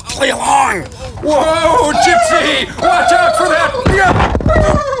 Joel, just play along. Whoa, Gypsy! Watch out for that!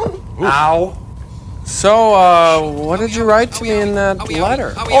 Ow. So, what did you write to me in that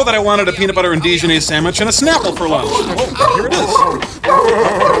letter? Oh, that I wanted a peanut butter and Dijon sandwich and a Snapple for lunch. Oh, here it is.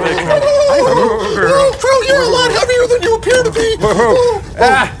 Phil, you're a lot heavier than you appear to be.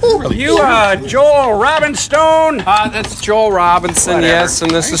 You, Joel Robinstone? That's Joel Robinson, yes,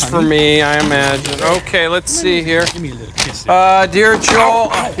 and this is for me, I imagine. Okay, let's see here. Give me a little kiss. Dear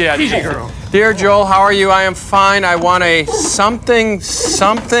Joel, Easy, girl. Dear Joel, how are you? I am fine. I want a something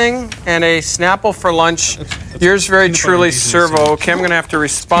and a Snapple for lunch. Yours very truly, Servo. Okay, I'm going to have to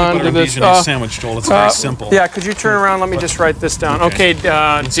respond to this. Sandwich, Joel. It's very simple. Yeah, could you turn around? Let me just write this down. Okay,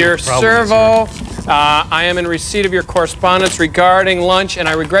 dear Servo, I am in receipt of your correspondence regarding lunch, and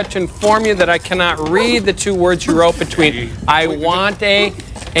I regret to inform you that I cannot read the two words you wrote between I want a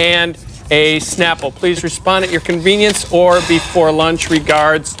and a Snapple. Please respond at your convenience or before lunch.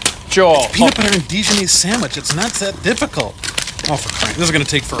 Regards, Joel. Peanut butter and Dijon sandwich. It's not that difficult. Oh, for crying! This is going to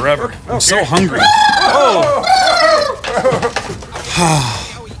take forever. I'm so hungry. Oh!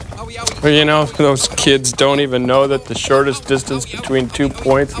 Well, you know, those kids don't even know that the shortest distance between 2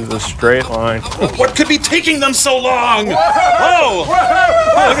 points is a straight line. What could be taking them so long? Oh! Look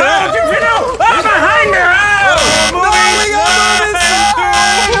at that! I'm behind her!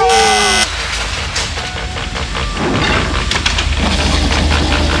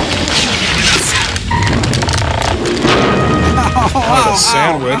 A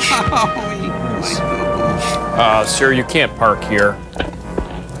sandwich. Sir, you can't park here.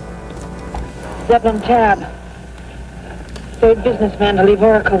 Zeppelin Tab. Third businessman to leave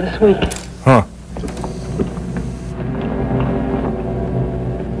Oracle this week. Huh.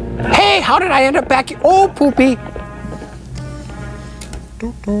 Hey, how did I end up back here? Oh, poopy.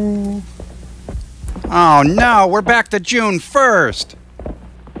 Oh, no, we're back to June 1st.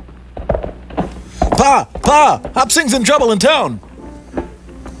 Pa! Hop Sing's in trouble in town.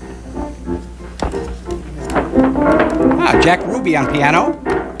 Jack Ruby on piano.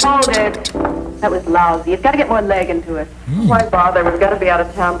 Hold it. That was lousy. It's got to get more leg into it. Why bother? We've got to be out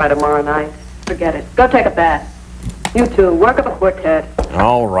of town by tomorrow night. Forget it. Go take a bath. You two, work up a quartet.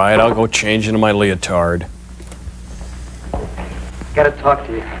 All right, I'll go change into my leotard. Got to talk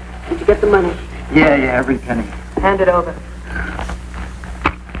to you. Did you get the money? Yeah, every penny. Hand it over.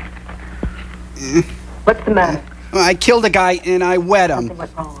 What's the matter? I killed a guy and I wet him. Something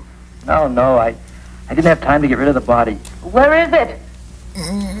went wrong. No, I didn't have time to get rid of the body. Where is it?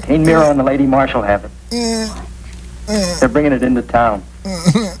 Kane Miro and the Lady Marshal have it. They're bringing it into town.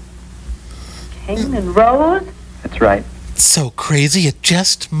 Kane and Rose? That's right. So crazy it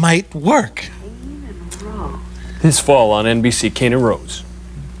just might work. This fall on NBC, Kane and Rose.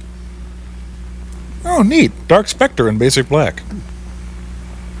 Oh, neat. Dark Spectre in basic black.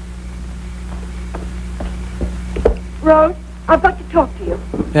 Rose, I've got to talk to you.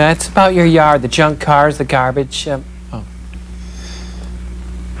 Yeah, it's about your yard, the junk cars, the garbage.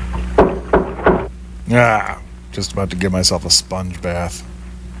 Ah, just about to give myself a sponge bath.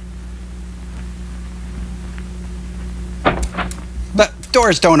 But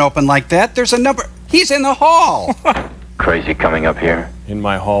doors don't open like that. There's a number. He's in the hall. Crazy coming up here. In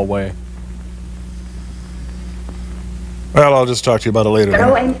my hallway. Well, I'll just talk to you about it later.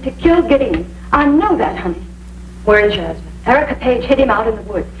 Earl Then. aims to kill Gideon. I know that, honey. Where is your husband? Erica Page hit him out in the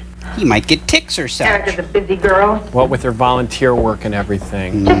woods. He might get ticks or such. Erica's a busy girl. What with her volunteer work and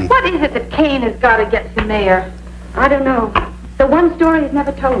everything. Just what is it that Kane has got against the mayor? I don't know. The one story he's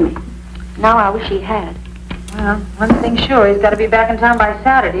never told me. Now I wish he had. Well, one thing sure, he's got to be back in town by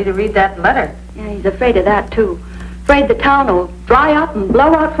Saturday to read that letter. Yeah, he's afraid of that, too. Afraid the town will dry up and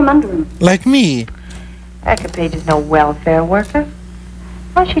blow out from under him. Like me. Erica Page is no welfare worker.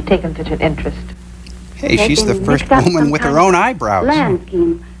 Why's she taking such an interest? Hey, They've she's the been first mixed up woman with her sometime. own eyebrows. Land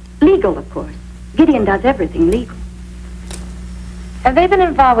scheme. Legal, of course. Gideon does everything legal. Have they been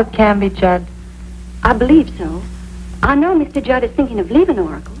involved with Canby, Judd? I believe so. I know Mr. Judd is thinking of leaving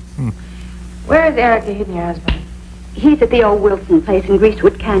Oracle. Where is Erica hidden, your husband? He's at the old Wilson place in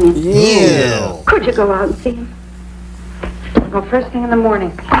Greasewood Canyon. Yeah. Could you go out and see him? Well, first thing in the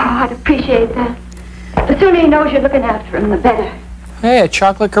morning. Oh, I'd appreciate that. The sooner he knows you're looking after him, the better. Hey, a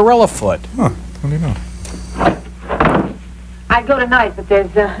chocolate gorilla foot. Huh, what do you know? I'd go tonight, but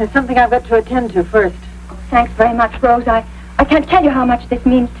there's something I've got to attend to first. Oh, thanks very much, Rose. I can't tell you how much this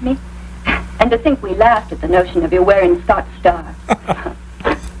means to me. And to think we laughed at the notion of you wearing Scotch stars.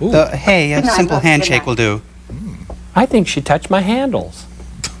 Hey, a Good night, simple love. handshake Good will do. I think she touched my handles.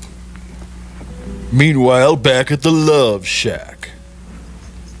 Meanwhile, back at the Love Shack.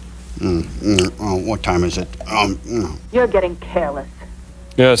 Oh, what time is it? You're getting careless.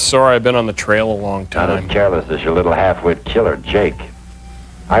 Yeah, sorry, I've been on the trail a long Not as time. careless as your little half-wit killer, Jake.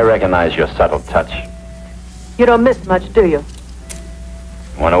 I recognize your subtle touch. You don't miss much, do you?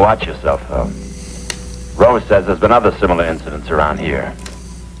 Want to watch yourself, though. Rose says there's been other similar incidents around here.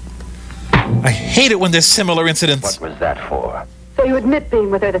 I hate it when there's similar incidents. What was that for? So you admit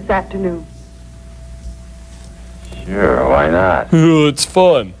being with her this afternoon? Sure, why not? It's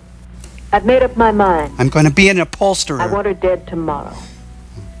fun. I've made up my mind. I'm going to be an upholsterer. I want her dead tomorrow.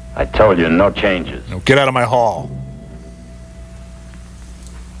 I told you, no changes. Now get out of my hall.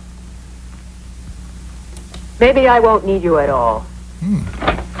 Maybe I won't need you at all.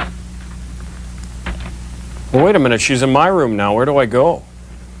 Well, wait a minute, she's in my room now. Where do I go?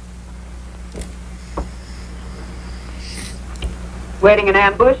 Waiting an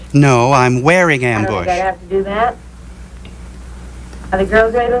ambush? No, I'm wearing I don't ambush. think I'd have to do that. Are the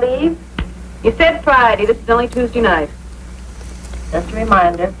girls ready to leave? You said Friday. This is only Tuesday night. Just a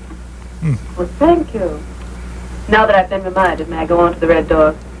reminder. Well, thank you. Now that I've been reminded, may I go on to the Red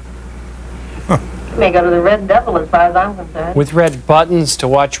Dog? You may go to the Red Devil as far as I'm concerned. With red buttons to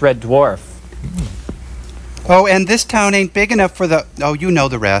watch Red Dwarf. Oh, and this town ain't big enough for the... Oh, you know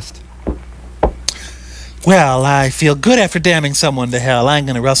the rest. Well, I feel good after damning someone to hell. I'm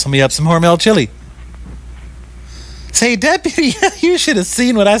going to rustle me up some Hormel chili. Say, Deputy, you should have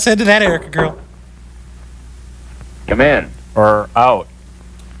seen what I said to that Erica girl. Come in. Or out.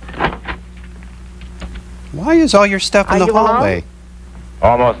 Why is all your stuff in Are the you alone? hallway?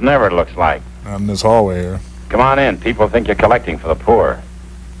 Almost never, it looks like. Not in this hallway here. Come on in. People think you're collecting for the poor.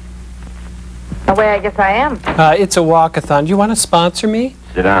 The way I guess I am. It's a walkathon. Do you want to sponsor me?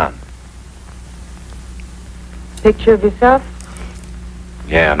 Sit down. Picture of yourself?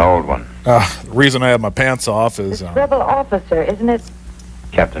 Yeah, an old one. The reason I have my pants off is... Rebel officer, isn't it?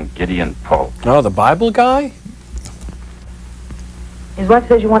 Captain Gideon Polk. Oh, the Bible guy? His wife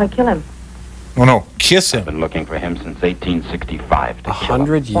says you want to kill him. Oh, no. Kiss him. Been looking for him since 1865 to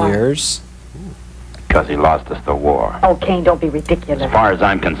 100 years? Because he lost us the war. Oh, Kane, don't be ridiculous. As far as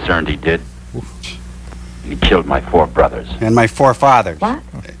I'm concerned, he did. He killed my 4 brothers. And my 4 fathers. What?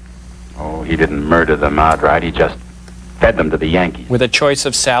 Oh, he didn't murder them outright. He just fed them to the Yankees. With a choice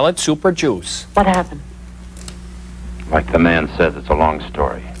of salad, soup, or juice. What happened? Like the man says, it's a long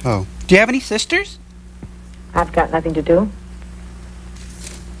story. Oh. Do you have any sisters? I've got nothing to do.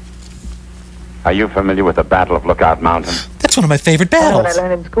 Are you familiar with the Battle of Lookout Mountain? That's one of my favorite That's what I battles.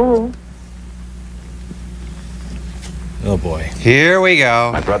 learned in school. Oh, boy. Here we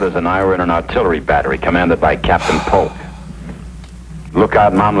go. My brothers and I were in an artillery battery commanded by Captain Polk.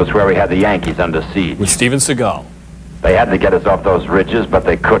 Lookout Mountain was where we had the Yankees under siege. With Steven Seagal. They had to get us off those ridges, but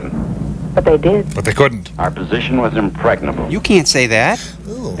they couldn't. But they did. But they couldn't. Our position was impregnable. You can't say that.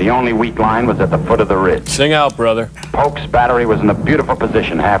 The only weak line was at the foot of the ridge. Sing out, brother. Polk's battery was in a beautiful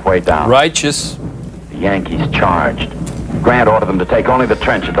position halfway down. Righteous. The Yankees charged. Grant ordered them to take only the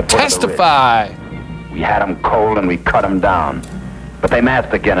trench at the foot Testify. of the ridge. We had them cold and we cut them down. But they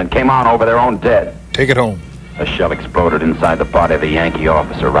massed again and came on over their own dead. Take it home. A shell exploded inside the body of the Yankee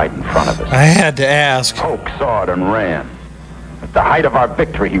officer right in front of us. I had to ask. Polk saw it and ran. At the height of our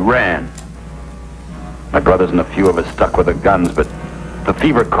victory, he ran. My brothers and a few of us stuck with the guns, but the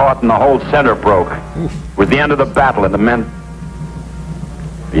fever caught and the whole center broke. It was the end of the battle, and it meant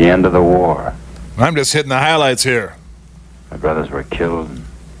the end of the war. I'm just hitting the highlights here. My brothers were killed, and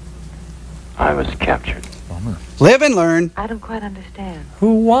I was captured. Live and learn. I don't quite understand.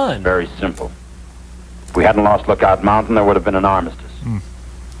 Who won? Very simple. If we hadn't lost Lookout Mountain, there would have been an armistice.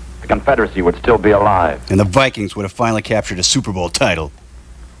 The Confederacy would still be alive. And the Vikings would have finally captured a Super Bowl title.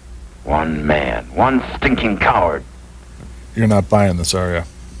 One man, one stinking coward. You're not buying this, are you?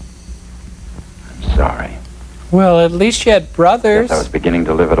 I'm sorry. Well, at least you had brothers. I was beginning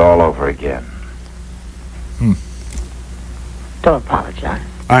to live it all over again. Don't apologize.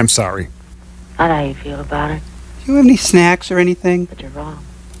 I'm sorry. I know how you feel about it, You have any snacks or anything? but you're wrong.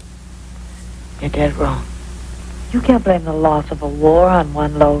 You're dead wrong. You can't blame the loss of a war on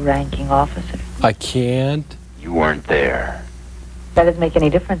one low-ranking officer. I can't. You weren't there. That doesn't make any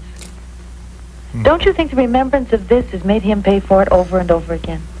difference. Don't you think the remembrance of this has made him pay for it over and over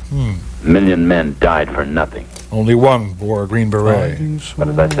again? A million men died for nothing. Only one wore a green beret. But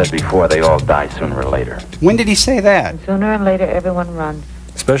as I said before, they all die sooner or later. When did he say that? And sooner or later, everyone runs.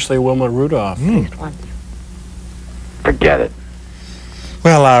 Especially Wilma Rudolph. At least once. Forget it.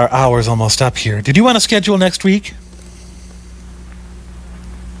 Well, our hour's almost up here. Did you want to schedule next week?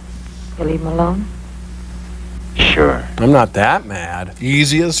 You leave him alone? Sure. I'm not that mad.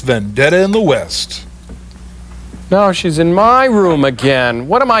 Easiest vendetta in the West. No, she's in my room again.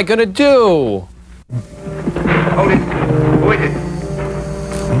 What am I gonna do? Hold it. Who is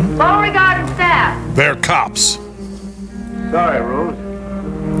it? Beauregard and staff. They're cops. Sorry, Rose.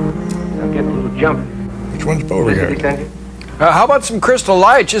 I'm getting a little jumpy. Which one's Beauregard? How about some Crystal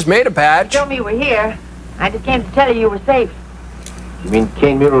Light? Just made a patch. Told me you were here. I just came to tell you were safe. You mean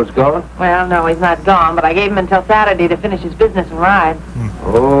Kane Muro's gone? Well, no, he's not gone, but I gave him until Saturday to finish his business and ride.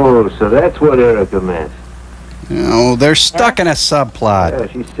 Oh, so that's what Erica meant. Oh, they're stuck in a subplot. Yeah,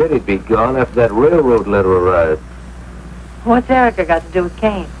 she said he'd be gone after that railroad letter arrived. What's Erica got to do with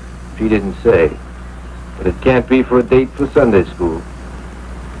Kane? She didn't say. But it can't be for a date for Sunday school.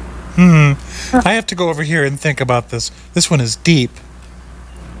 I have to go over here and think about this. This one is deep.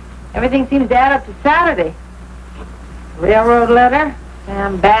 Everything seems to add up to Saturday. Railroad letter,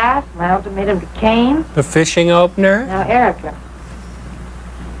 Sam Bass, my ultimatum to Kane. The fishing opener. Now Erica.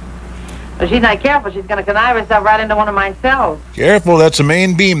 Well, she's not careful. She's going to connive herself right into one of my cells. Careful, that's a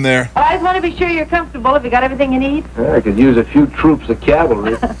main beam there. Well, I just want to be sure you're comfortable. Have you got everything you need? I could use a few troops of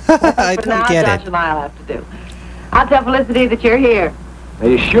cavalry. I But don't now get Josh it. and I'll have to do. I'll tell Felicity that you're here. Are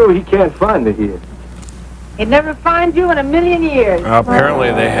you sure he can't find her here? He'd never find you in a million years.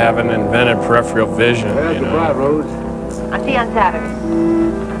 Apparently they haven't invented peripheral vision. Well, goodbye, Rose. I'll see you on Saturday.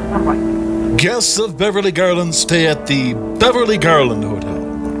 Bye-bye. Guests of Beverly Garland stay at the Beverly Garland Hotel.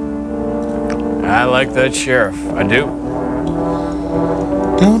 I like that sheriff. I do.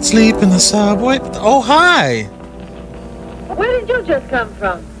 Don't sleep in the subway. Oh, hi. Where did you just come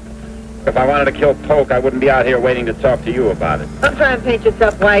from? If I wanted to kill Polk, I wouldn't be out here waiting to talk to you about it. Don't try and paint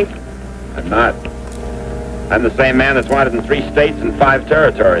yourself white. I'm not. I'm the same man that's wanted in 3 states and 5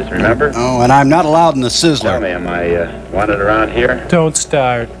 territories, remember? Oh, and I'm not allowed in the Tell Sizzler. me, am I wanted around here? Don't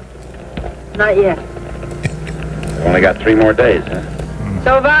start. Not yet. I've only got 3 more days, huh?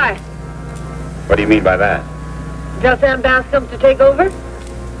 So have I. What do you mean by that? Until Sam Bass comes to take over?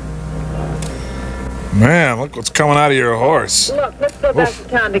 Man, look what's coming out of your horse. Look, let's go back to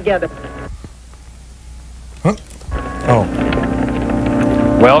town together. Oh.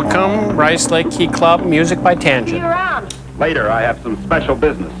 Welcome, Rice Lake Key Club, music by See you Tangent. around. Later, I have some special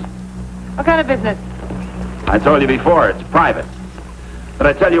business. What kind of business? I told you before, it's private. But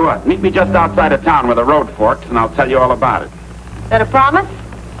I tell you what, meet me just outside of town where the road forks, and I'll tell you all about it. Is that a promise?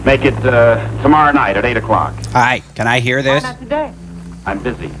 Make it tomorrow night at 8 o'clock. Hi, can I hear Why this? not today? I'm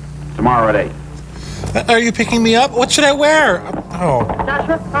busy. Tomorrow at 8. Are you picking me up? What should I wear? Oh.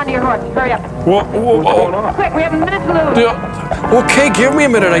 Joshua, onto your horse. Hurry up. Whoa, whoa, whoa. Quick, we have a minute to lose. Okay, give me a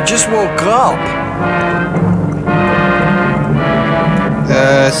minute. I just woke up.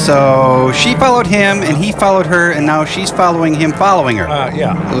 So she followed him, and he followed her, and now she's following him, following her.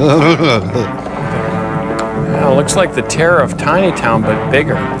 Yeah. Well, looks like the terror of Tiny Town, but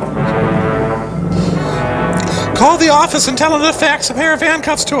bigger. Call the office and tell them to fax a pair of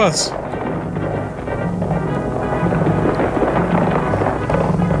handcuffs to us.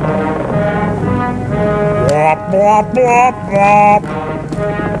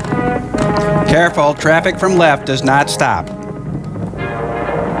 Careful, traffic from left does not stop.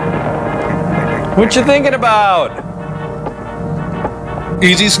 What you thinking about?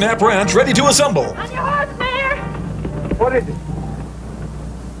 Easy Snap Ranch ready to assemble. On your horse, Mayor! What is it?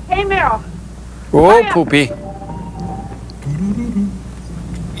 Hey, Merrill. Whoa, Poopy.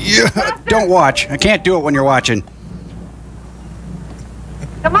 Yeah, don't watch. I can't do it when you're watching.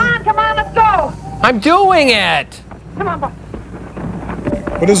 Come on, let's go! I'm doing it! Come on, boy.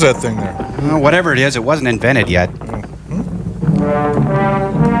 What is that thing there? Whatever it is, it wasn't invented yet.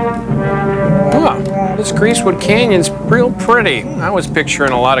 Huh, this Greasewood Canyon's real pretty. I was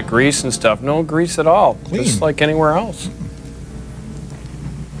picturing a lot of grease and stuff. No grease at all. Just like anywhere else.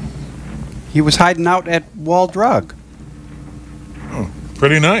 He was hiding out at Wall Drug. Oh,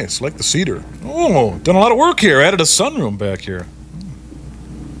 pretty nice. Like the cedar. Oh, done a lot of work here. Added a sunroom back here.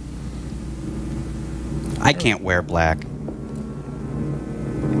 I can't wear black.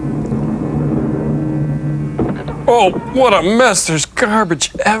 Oh, what a mess. There's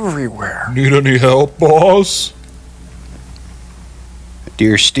garbage everywhere. Need any help, boss?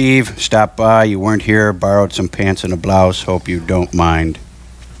 Dear Steve, stopped by. You weren't here. Borrowed some pants and a blouse. Hope you don't mind.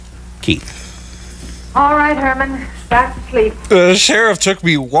 Keith. All right, Herman. Back to sleep. The sheriff took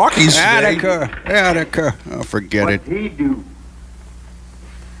me walkies today. Attica. Oh, forget it. What'd he do?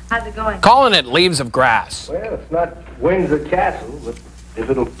 How's it going? Calling it Leaves of Grass. Well, it's not Windsor Castle, but if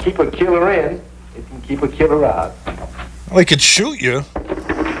it'll keep a killer in, it can keep a killer out. Well, he could shoot you.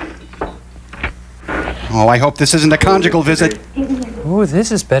 Oh, I hope this isn't a conjugal visit. Ooh,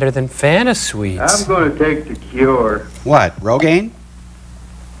 this is better than Fantasweets. I'm going to take the cure. What, Rogaine?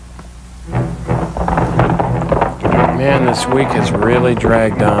 Man, this week has really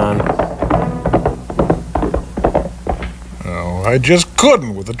dragged on. Oh, I just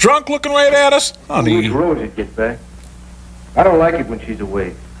couldn't with the drunk looking right at us. Honey. Which Rosie get back? I don't like it when she's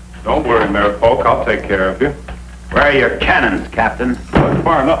away. Don't worry, Merfolk. I'll take care of you. Where are your cannons, Captain? Look,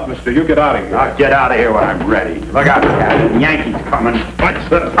 far enough, mister. You get out of here. I'll get out of here when I'm ready. Look out, Captain. Yankees coming. What's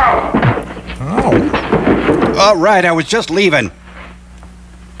the power? Oh. All right, I was just leaving.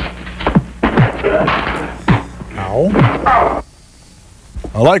 Ow.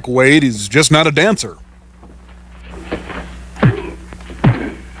 I like Wade. He's just not a dancer.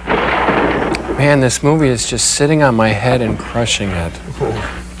 Man, this movie is just sitting on my head and crushing it.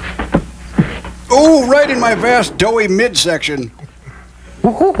 Oh, right in my vast doughy midsection.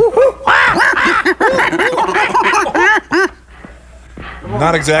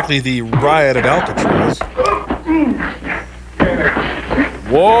 Not exactly the riot at Alcatraz.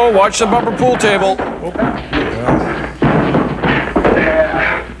 Whoa, watch the bumper pool table.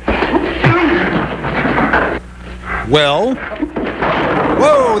 Well?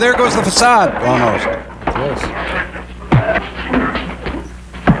 Whoa, there goes the facade. Almost. Close.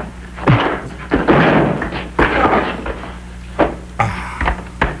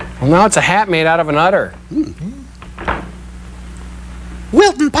 Well, now it's a hat made out of an udder.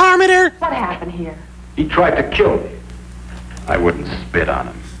 Wilton Parmenter! What happened here? He tried to kill me. I wouldn't spit on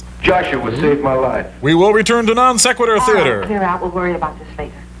him. Joshua saved my life. We will return to non sequitur theater. Clear out. We'll worry about this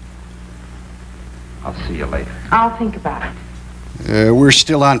later. I'll see you later. I'll think about it. We're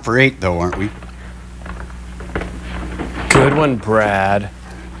still on for 8, though, aren't we? Good one, Brad.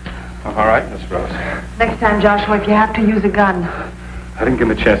 All right, Miss Rose. Next time, Joshua, if you have to use a gun, I didn't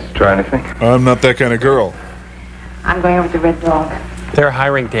give him a chance to try anything. I'm not that kind of girl. I'm going over to the Red Dog. They're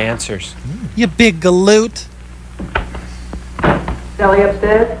hiring dancers. You big galoot. Sally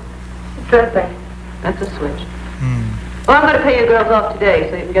upstairs? Dressing. That's a switch. Well, I'm going to pay you girls off today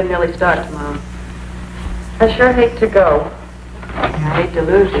so you can get an early start tomorrow. I sure hate to go. I hate to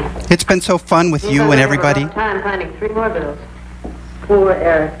lose you. It's been so fun with you and everybody. Time finding 3 more bills. Poor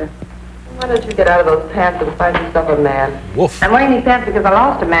Erica. Why don't you get out of those pants and find yourself a man? Woof. I'm wearing these pants because I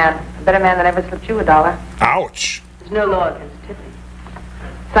lost a man. A better man than ever slipped you $1. Ouch. There's no law against tipping.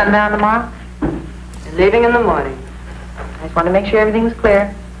 Sundown tomorrow? You're leaving in the morning. I just want to make sure everything was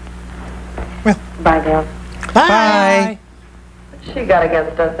clear. Well. Bye, girls. Bye. What's she got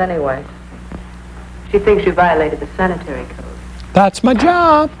against us anyway? She thinks you violated the sanitary code. That's my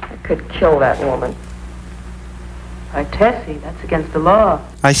job. I could kill that woman. Why, Tessie, that's against the law.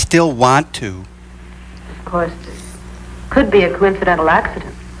 I still want to. Of course, Could be a coincidental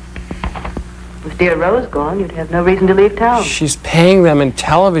accident. With dear Rose gone, you'd have no reason to leave town. She's paying them in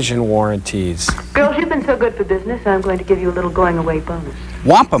television warranties. Girls, you've been so good for business, I'm going to give you a little going-away bonus.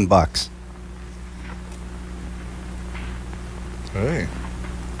 Wampum bucks. Hey.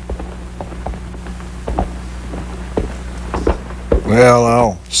 Well,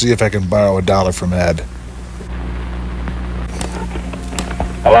 I'll see if I can borrow $1 from Ed.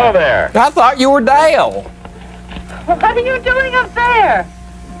 Hello there. I thought you were Dale. What are you doing up there?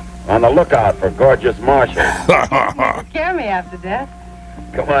 On the lookout for gorgeous Marshall. Scare me after death.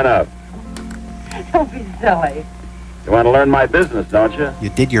 Come on up. Don't be silly. You want to learn my business, don't you? You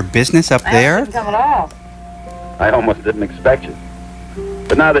did your business up I there? didn't come at all. I almost didn't expect you.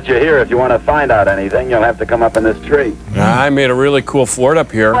 But now that you're here, if you want to find out anything, you'll have to come up in this tree. I made a really cool fort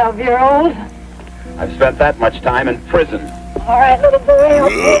up here. 12-year-old. I've spent that much time in prison. All right, little boy,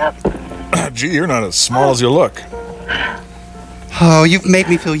 help me up. Gee, you're not as small as you look. Oh, you've made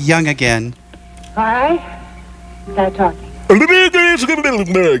me feel young again. All right. Start talking. Look,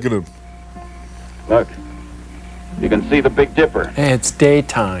 you can see the Big Dipper. Hey, it's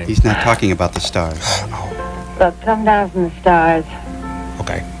daytime. He's not talking about the stars. Look, come down from the stars.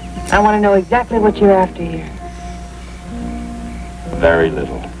 Okay. I want to know exactly what you're after here. Very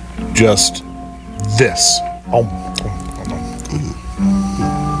little. Just this. Oh.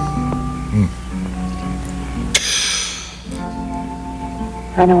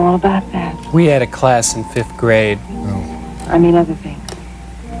 I know all about that. We had a class in 5th grade. I mean other things.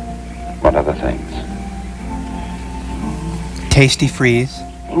 What other things? Tasty freeze.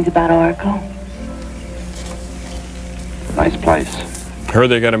 Things about Oracle. Nice place. Heard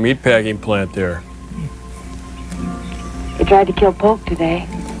they got a meatpacking plant there. You tried to kill Polk today.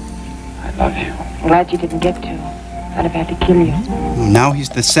 I love you. I'm glad you didn't get to. I'd have had to kill you. Now he's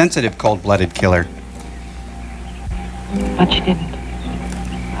the sensitive, cold-blooded killer. But you didn't.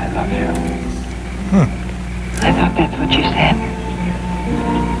 I love you. I thought that's what you said.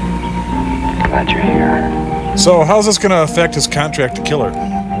 Glad you're here. So, how's this going to affect his contract to kill her?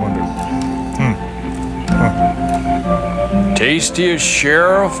 I wonder. Tastiest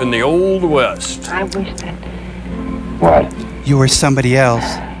sheriff in the Old West. I wish that What? You were somebody else.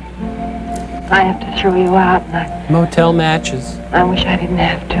 I have to throw you out, and Motel matches. I wish I didn't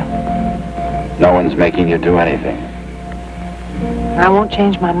have to. No one's making you do anything. I won't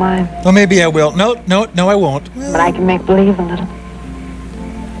change my mind, Well, maybe I will. No, I won't. but I can make believe a little.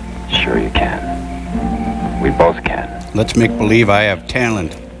 Sure you can. We both can. Let's make believe I have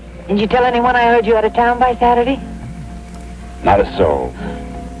talent. Did you tell anyone I heard you out of town by Saturday? Not a soul.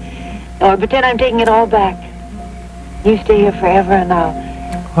 Or pretend I'm taking it all back. You stay here forever and I'll...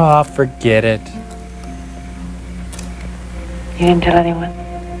 Oh, forget it. You didn't tell anyone?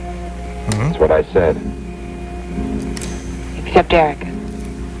 That's what I said. Except Erica.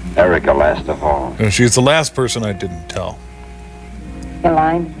 Erica last of all. And she's the last person I didn't tell. You're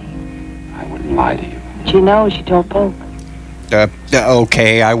lying to me. I wouldn't lie to you. She knows she told Polk.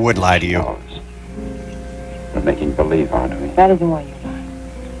 Okay, I would lie to you. We're making believe, aren't we? That isn't why you lie.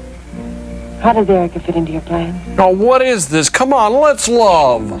 How does Erica fit into your plan? Oh, what is this? Come on, let's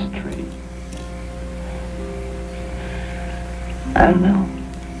love. I don't know.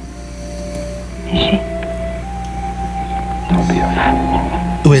 Is she? Don't be a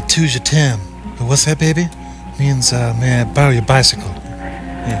fool. Wait, tu je t'aime. What's that, baby? Means, may I borrow your bicycle?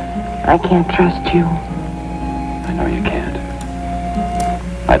 I can't trust you. I know you can't.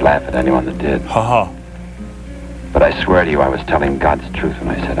 I'd laugh at anyone that did. Ha But I swear to you, I was telling God's truth when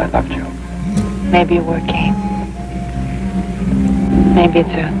I said I loved you. Maybe a word came. Maybe it's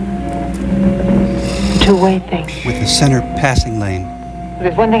a two-way thing. With the center passing lane. But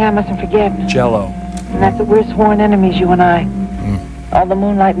there's one thing I mustn't forget. Jello. And that's that we're sworn enemies, you and I. All the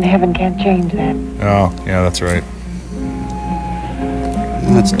moonlight in heaven can't change that. Oh, yeah, that's right.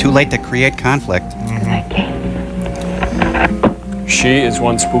 It's too late to create conflict. I can't. She is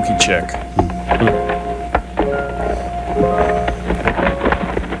one spooky chick.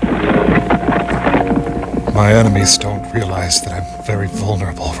 My enemies don't realize that I'm very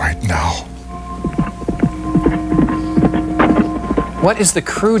vulnerable right now. What is the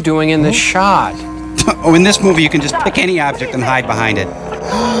crew doing in this shot? Oh, in this movie, you can just pick any object and hide behind it.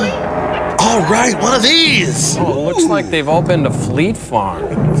 All right, one of these. Oh, it looks like they've opened a Fleet Farm.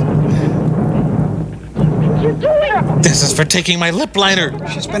 This is for taking my lip liner.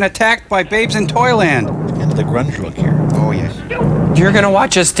 She's been attacked by babes in Toyland. Into the grunge look here. Oh, yes. You're gonna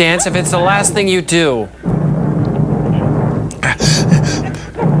watch us dance if it's the last thing you do.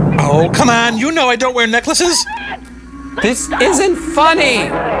 Oh, come on. You know I don't wear necklaces. This isn't funny.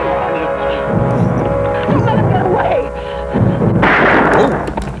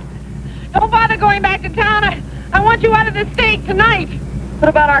 going back to town. I want you out of this state tonight. What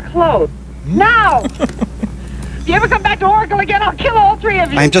about our clothes? Now! If you ever come back to Oracle again, I'll kill all three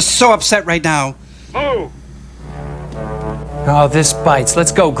of you. I'm just so upset right now. Move! Oh, this bites.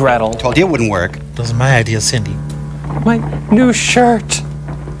 Let's go, Gretel. Told you it wouldn't work. Those are my ideas, Cindy. My new shirt.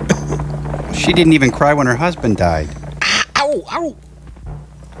 She didn't even cry when her husband died. Ow, ow.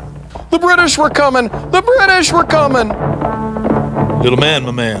 The British were coming. The British were coming. Little man,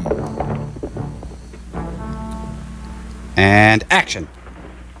 my man. And action.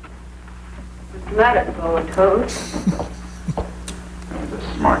 What's the matter, bow and toes? That was a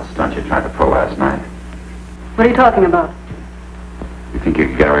smart stunt you tried to pull last night. What are you talking about? You think you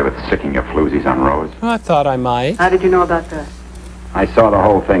could get away with sicking your floozies on Rose? I thought I might. How did you know about that? I saw the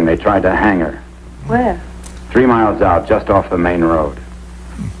whole thing. They tried to hang her. Where? 3 miles out, just off the main road.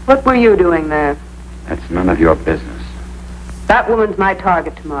 What were you doing there? That's none of your business. That woman's my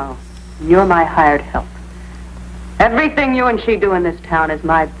target tomorrow. And you're my hired help. Everything you and she do in this town is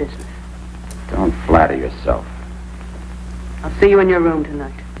my business. Don't flatter yourself. I'll see you in your room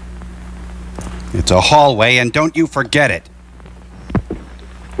tonight. It's a hallway, and don't you forget it.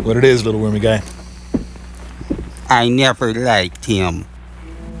 What it is, little wormy guy. I never liked him.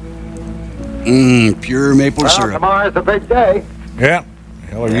 Pure maple Well, syrup. tomorrow's the big day. Yeah.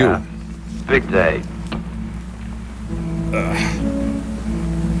 Hell are you? Big day.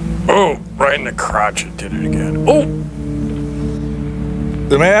 Oh, right in the crotch. It did it again. Oh!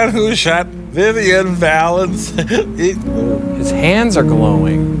 The man who shot Vivian Valance. His hands are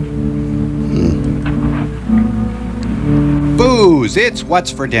glowing. Booze, it's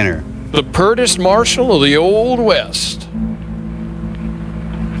what's for dinner. The purtest marshal of the Old West.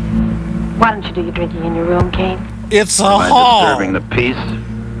 Why don't you do your drinking in your room, Kane? It's a Am I hall. disturbing the peace?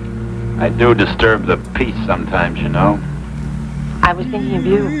 I do disturb the peace sometimes, you know. I was thinking of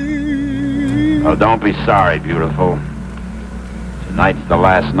you. Oh, don't be sorry, beautiful. Tonight's the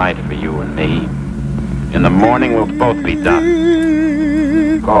last night for you and me. In the morning, we'll both be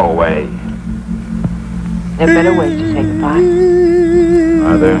done. Go away. There are better ways to say goodbye.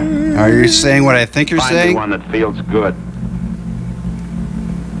 Are there? Are you saying what I think you're Find me saying? one that feels good.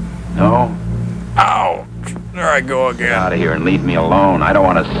 No? Ouch. There I go Get again. out of here and leave me alone. I don't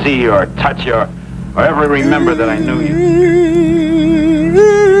want to see you or touch you or ever remember that I knew you.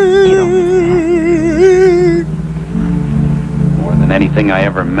 You don't mean More than anything I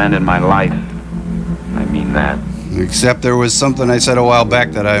ever meant in my life. I mean that. Except there was something I said a while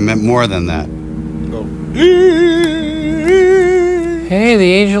back that I meant more than that. Hey,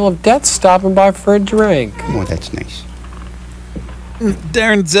 the Angel of Death's stopping by for a drink. Oh, that's nice.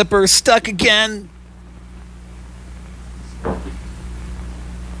 Darn zipper stuck again.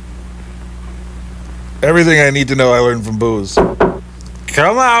 Everything I need to know I learned from booze.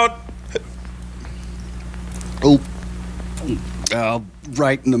 Come out. Oh.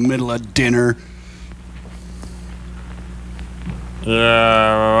 Right in the middle of dinner.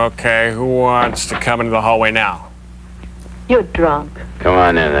 Yeah, okay. Who wants to come into the hallway now? You're drunk. Come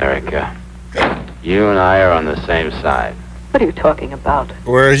on in, Erica. You and I are on the same side. What are you talking about?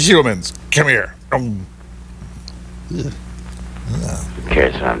 We're humans. Come here. Who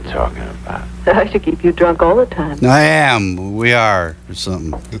cares what I'm talking about? I should keep you drunk all the time. I am. We are. Or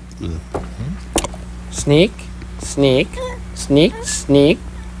something. Sneak, sneak, sneak, sneak,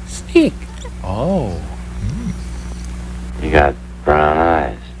 sneak. Oh. You got brown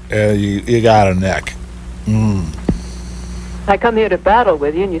eyes. You got a neck. I come here to battle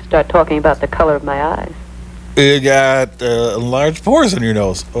with you and you start talking about the color of my eyes. You got large pores in your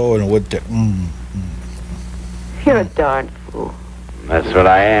nose. Oh, and a wood tip. You're a darn fool. That's what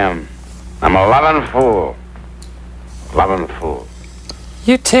I am. I'm a loving fool. Loving fool.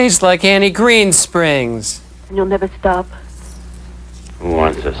 You taste like Annie Greensprings. And you'll never stop. Who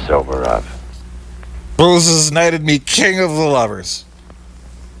wants to sober up? Booze has knighted me king of the lovers.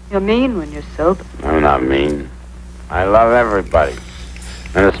 You're mean when you're sober. I'm not mean. I love everybody.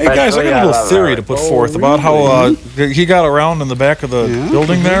 And Hey guys, I got a little theory to put forth about how he got around in the back of the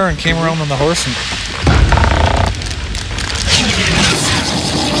building there and came around on the horse and...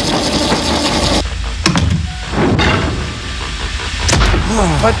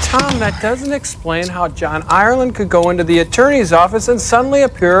 But Tom, that doesn't explain how John Ireland could go into the attorney's office and suddenly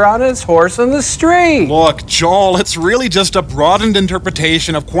appear on his horse in the street. Look, Joel, it's really just a broadened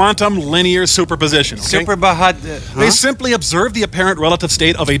interpretation of quantum linear superposition. Okay? They simply observed the apparent relative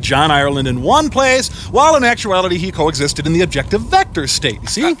state of a John Ireland in one place, while in actuality he coexisted in the objective vector state. You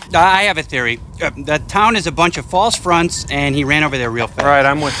see? I have a theory. The town is a bunch of false fronts, and he ran over there real fast. Right,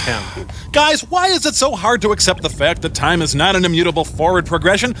 I'm with him. Guys, why is it so hard to accept the fact that time is not an immutable forward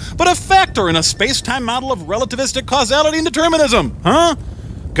progression, but a factor in a space-time model of relativistic causality and determinism? Huh?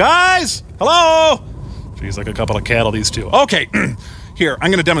 Guys? Hello? Jeez, like a couple of cattle, these two. Okay, here, I'm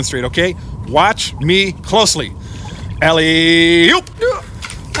going to demonstrate, okay? Watch me closely. Alley-oop!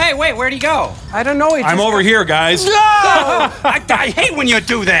 Hey, wait, where'd he go? I don't know. I'm over here, guys. No! I hate when you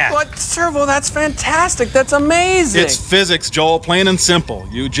do that. What, Servo? That's fantastic. That's amazing. It's physics, Joel, plain and simple.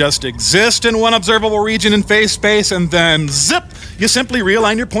 You just exist in one observable region in phase space, and then zip, you simply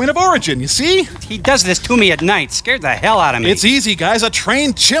realign your point of origin, you see? He does this to me at night. Scared the hell out of me. It's easy, guys. A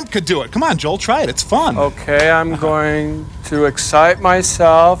trained chimp could do it. Come on, Joel, try it. It's fun. Okay, I'm going to excite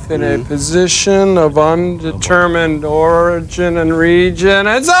myself in a position of undetermined origin and region.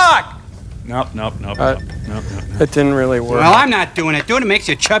 And Zoc! Nope. It didn't really work. Well, I'm not doing it. Doing it makes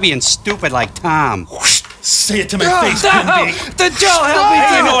you chubby and stupid like Tom. Say it to my face, Pinby. The Joe, help me!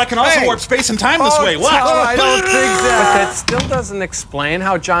 I know I can also warp space and time this way. Watch. I don't think that. But that still doesn't explain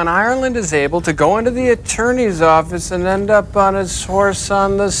how John Ireland is able to go into the attorney's office and end up on his horse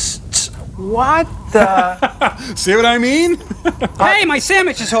on the... What the... See what I mean? Hey, my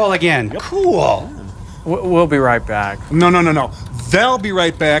sandwich is whole again. Cool. We'll be right back. No. They'll be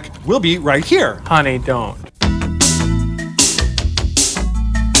right back. We'll be right here. Honey, don't.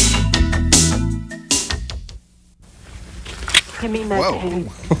 You mean that, Kane?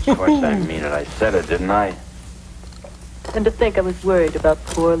 Of course I mean it. I said it, didn't I? And to think I was worried about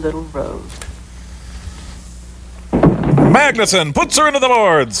poor little Rose. Magnuson puts her into the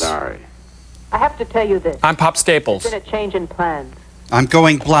boards. Sorry. I have to tell you this. I'm Pop Staples. There's been a change in plans. I'm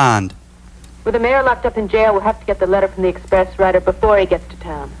going blonde. With the mayor locked up in jail, we'll have to get the letter from the express writer before he gets to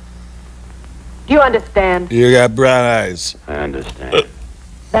town. Do you understand? You got brown eyes. I understand.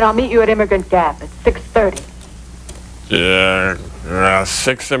 Then I'll meet you at Immigrant Gap at 6:30. Yeah,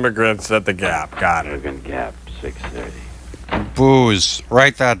 6 immigrants at the Gap. Got it. Immigrant Gap, 6:30. Booze.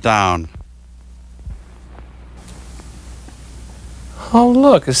 Write that down. Oh,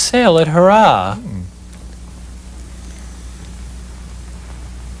 look, a sale at Hurrah.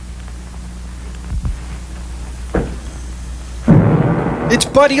 It's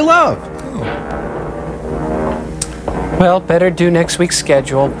Buddy Love. Well, better do next week's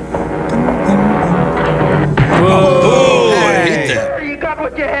schedule. Whoa! Hey. You got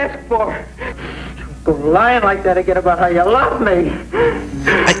what you asked for. Go lying like that again about how you love me.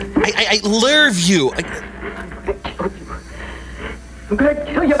 I love you. I'm going to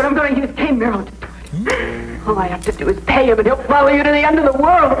kill you, but I'm going to use Kane Merrill to do it. All I have to do is pay him, and he'll follow you to the end of the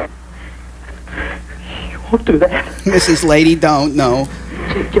world. You won't do that. Mrs. Lady don't know.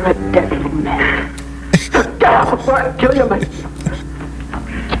 Jake, you're a dead little man. Get out before I kill you, man.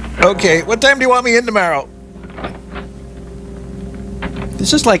 Okay, what time do you want me in tomorrow?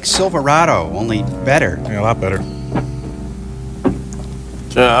 This is like Silverado, only better. Yeah, a lot better.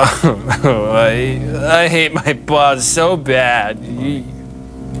 I hate my boss so bad.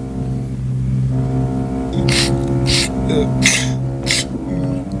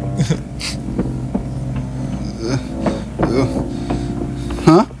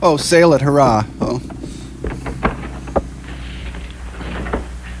 Huh? Oh, sail it, hurrah. Oh.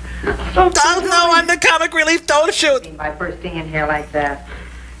 Oh, no, I'm the comic relief. Don't shoot. By bursting in here like that.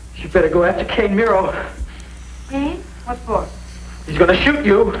 You better go after Kane Miro. Me? What for? He's gonna shoot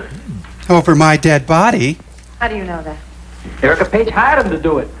you. Over my dead body? How do you know that? Erica Page hired him to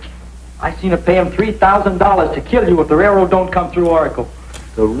do it. I seen her pay him $3,000 to kill you if the railroad don't come through Oracle.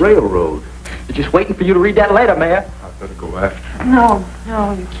 The railroad? They're just waiting for you to read that letter, Mayor. I better go after him. No,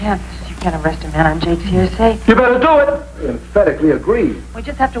 you can't. You can't arrest a man on Jake's hearsay. You better do it. I emphatically agree. We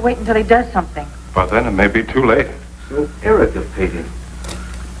just have to wait until he does something. But then it may be too late. So Erica paid him.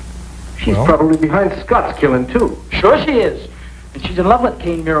 She's probably behind Scott's killing, too. Sure she is. And she's in love with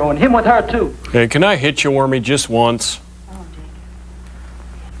Kane Miro, and him with her, too. Hey, can I hit you, Wormy, just once? Oh, Jake.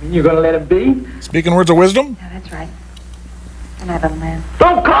 And you're gonna let him be? Speaking words of wisdom? Yeah, that's right. Good night, little man.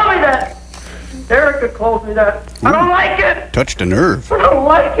 Don't call me that! Erica calls me that. Ooh. I don't like it! Touched a nerve. I don't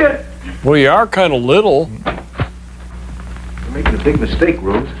like it! Well, you are kind of little. You're making a big mistake,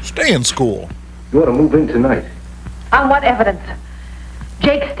 Rose. Stay in school. You ought to move in tonight. On what evidence?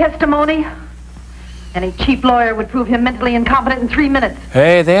 Jake's testimony? Any cheap lawyer would prove him mentally incompetent in 3 minutes.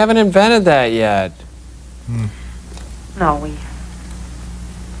 Hey, they haven't invented that yet. No, we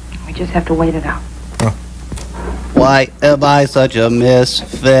just have to wait it out. Why am I such a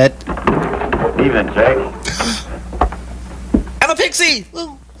misfit? Even, Jake. I'm a pixie!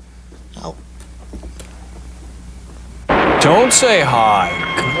 Ooh. Don't say hi.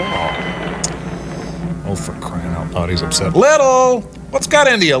 Come on. Oh, for crying out loud, he's upset. Little! What's got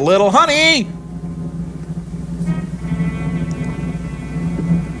into you, Little? Honey!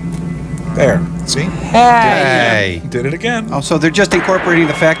 There. See? Hey! Did it again. Oh, so they're just incorporating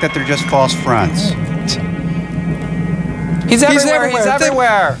the fact that they're just false fronts. He's everywhere. He's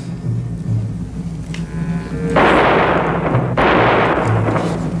everywhere.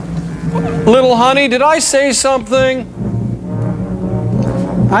 Little honey, did I say something?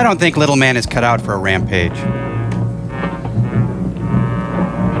 I don't think Little Man is cut out for a rampage.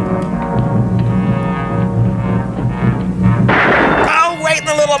 Ow, right in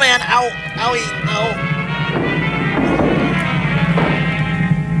the Little Man. Ow, owie, ow.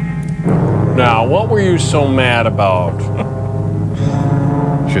 Now, what were you so mad about?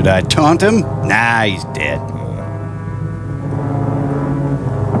 Should I taunt him? Nah, he's dead.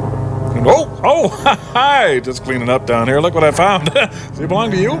 Oh, hi! Just cleaning up down here. Look what I found. Does he belong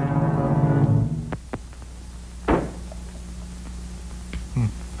to you?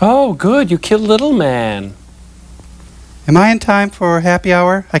 Oh, good. You killed Little Man. Am I in time for happy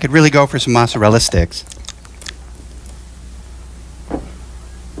hour? I could really go for some mozzarella sticks.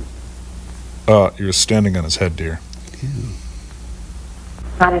 You're standing on his head, dear.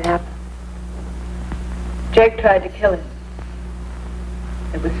 How did it happen? Jake tried to kill him.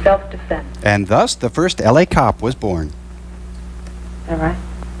 It was self-defense. And thus, the first LA cop was born. Is that right?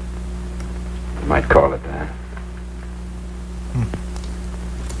 You might call it that.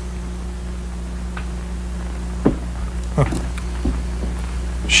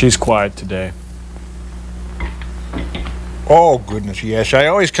 She's quiet today. Oh, goodness, yes. I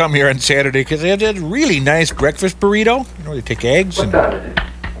always come here on Saturday because they have that really nice breakfast burrito. You know, they take eggs and... What time is it?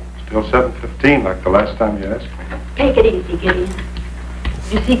 Still 7:15, like the last time you asked me. Take it easy, Gideon.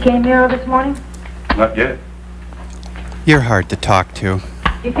 Did you see Kay Miro this morning? Not yet. You're hard to talk to.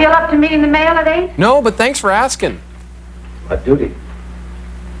 You feel up to meeting the mail at 8? No, but thanks for asking. My duty.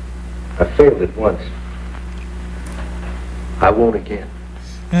 I failed it once. I won't again.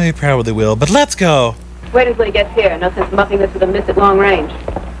 Oh, you probably will, but let's go. Wait until he gets here. No sense muffing this with a miss at long range.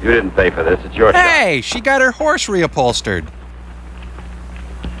 You didn't pay for this. It's your shot. Hey, she got her horse reupholstered.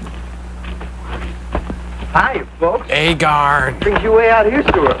 Hi, folks. Hey, guard. Brings you way out here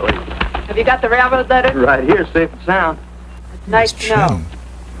so early. Have you got the railroad letter? Right here, safe and sound. It's nice to know.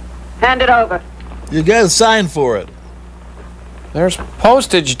 Hand it over. You got to sign for it. There's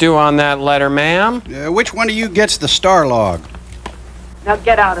postage due on that letter, ma'am. Which one of you gets the star log? Now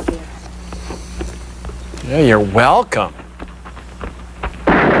get out of here. Yeah, you're welcome.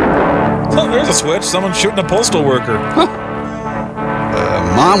 Oh, there's a switch. Someone's shooting a postal worker.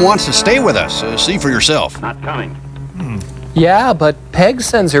 Mom wants to stay with us. See for yourself. Not coming. Yeah, but Peg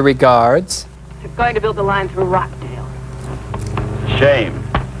sends her regards. You're going to build the line through Rockdale. Shame.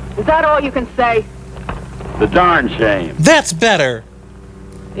 Is that all you can say? The darn shame. That's better.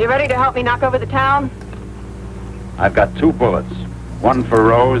 You ready to help me knock over the town? I've got 2 bullets. One for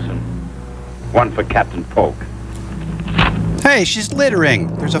Rose and one for Captain Polk. Hey, she's littering.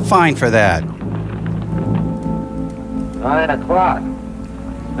 There's a fine for that. 9 o'clock.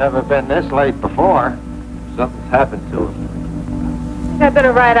 Never been this late before. Something's happened to him. I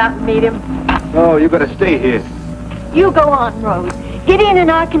better ride out and meet him. No, you better stay here. You go on, Rose. Gideon and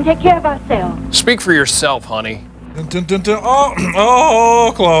I can take care of ourselves. Speak for yourself, honey. Dun, dun, dun, dun. Oh,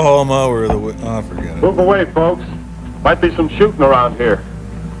 Oklahoma. Where the... Oh, forget it. Move away, folks. Might be some shooting around here.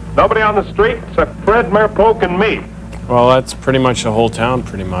 Nobody on the street except Fred, Mayor Polk, and me. Well, that's pretty much the whole town,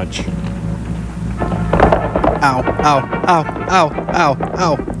 pretty much. Ow, ow, ow, ow, ow,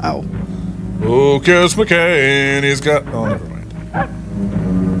 ow, ow. Oh, Kiss McCain. He's got... Oh, never mind.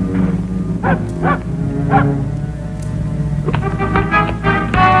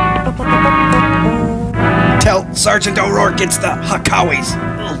 Tell Sergeant O'Rourke it's the Hakaways.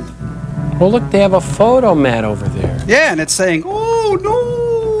 Well, look, they have a photo mat over there. Yeah, and it's saying, oh, no.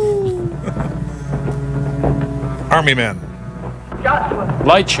 Army men. Joshua,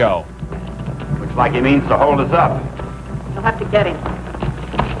 Light show. Looks like he means to hold us up. you'll have to get him.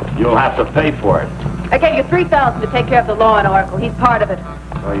 You'll have to pay for it. I gave you $3,000 to take care of the law in Oracle. He's part of it.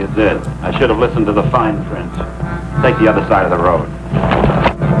 Oh, you did. I should have listened to the fine print. Take the other side of the road.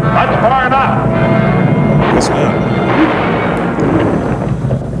 That's far enough. Yes, ma'am.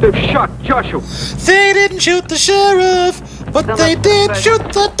 They've shot Joshua. They didn't shoot the sheriff, but they did shoot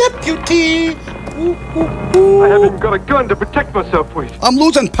the deputy. Ooh, ooh, ooh. I haven't got a gun to protect myself with. I'm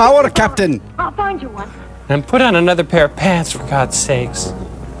losing power, Captain. I'll find you one. And put on another pair of pants, for God's sakes.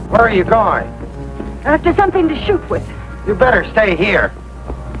 Where are you going? After something to shoot with. You better stay here.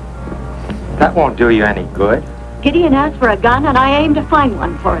 That won't do you any good. Gideon asked for a gun, and I aim to find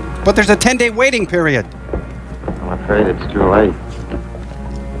one for him. But there's a 10-day waiting period. afraid it's too late.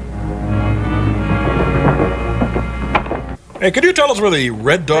 Hey, could you tell us where the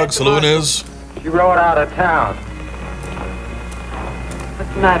Red Dog Saloon is? She rode out of town.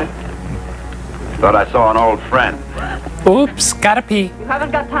 What's the matter? Thought I saw an old friend. Oops, gotta pee. You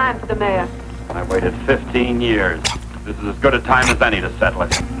haven't got time for the mayor. I waited 15 years. This is as good a time as any to settle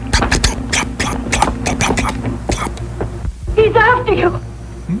it. He's after you.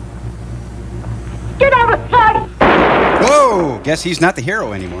 Get out of sight. Whoa! Guess he's not the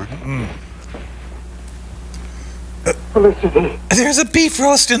hero anymore. Felicity. There's a beef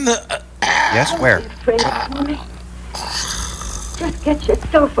roast in the... Yes, where? Afraid of me. Just get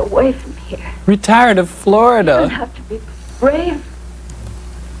yourself away from here. Retired of You don't Florida. have to be brave.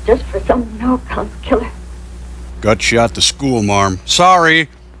 Just for some no-count killer. Got shot to school, Marm. Sorry.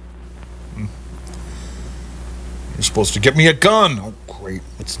 You're supposed to get me a gun. Oh, great.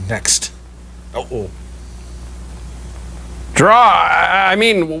 What's next? Uh-oh. I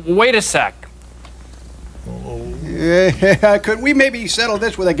mean, wait a sec. Could we maybe settle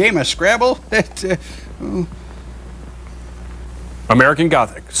this with a game of Scrabble? American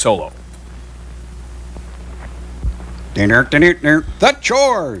Gothic, solo. The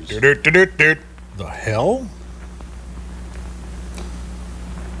chores. The hell?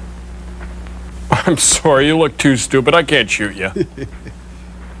 I'm sorry, you look too stupid. I can't shoot you.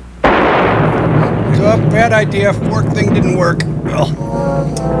 It's a bad idea. Fork thing didn't work.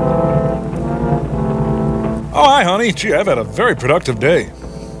 Oh, hi, honey. Gee, I've had a very productive day.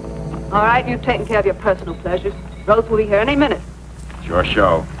 All right, you've taken care of your personal pleasures. Rose will be here any minute. It's your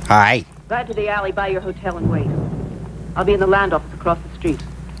show. Hi. Ride to the alley by your hotel and wait. I'll be in the land office across the street.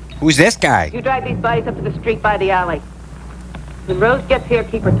 Who's this guy? You drive these bodies up to the street by the alley. When Rose gets here,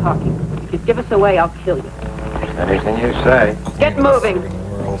 keep her talking. If you give us away, I'll kill you. Anything you say. Get moving.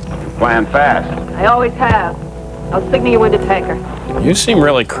 Playing fast. I always have. I'll signal you when to take her. You seem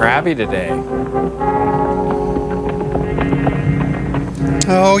really crabby today.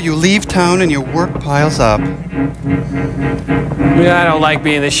 Oh, you leave town and your work piles up. Yeah, I don't like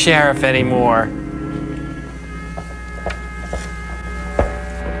being the sheriff anymore.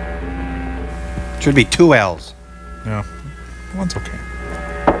 Should be 2 L's. Yeah, one's okay.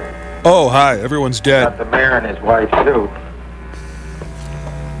 Oh, hi. Everyone's dead. Got the mayor and his wife, too.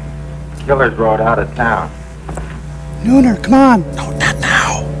 Killers rode out of town. Nooner, come on. No, not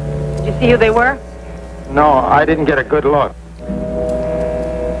now. Did you see who they were? No, I didn't get a good look.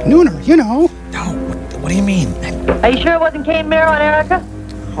 Nooner, you know. No, what do you mean? Are you sure it wasn't Kane, Miro, and Erica?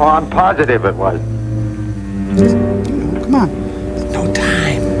 Oh, I'm positive it was. Come on. No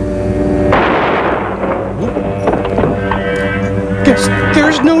time. Guess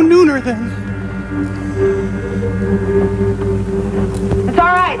there's no Nooner then. It's all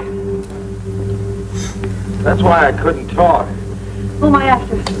right. That's why I couldn't talk. Who am I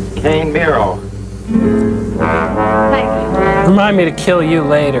after? Kane Miro. Thanks. Remind me to kill you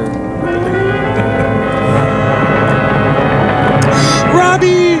later.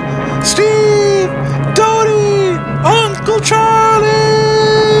 Robbie! Steve! Tony! Uncle Charlie!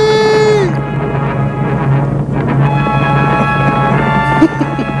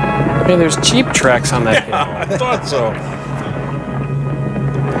 Hey, there's Jeep tracks on that hill. I thought so.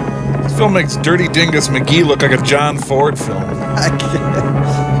 This film makes Dirty Dingus McGee look like a John Ford film.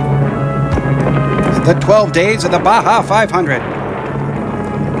 The 12 days of the Baja 500.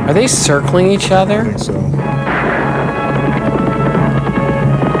 Are they circling each other? I think so.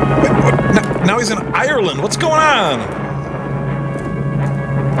 Wait, what? Now he's in Ireland. What's going on?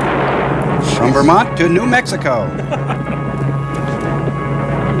 From Vermont to New Mexico.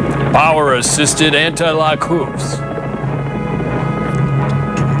 Power-assisted anti-lock hooves.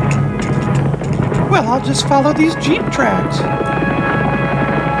 Well, I'll just follow these Jeep tracks.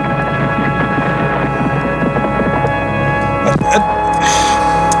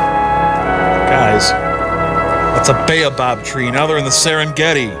 Guys, that's a baobab tree. Now they're in the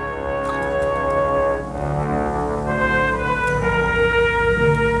Serengeti.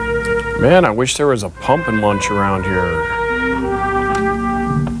 Man, I wish there was a pumpkin lunch around here.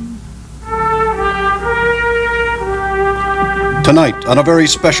 Tonight, on a very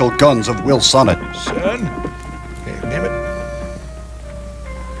special Guns of Will Sonnet. Son? Okay, name it.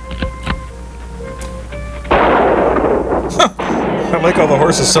 I like how the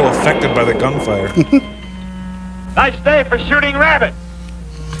horse is so affected by the gunfire. Nice day for shooting rabbits.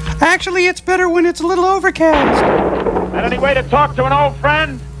 Actually, it's better when it's a little overcast. Got any way to talk to an old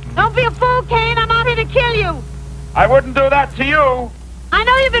friend? Don't be a fool, Kane. I'm out here to kill you. I wouldn't do that to you. I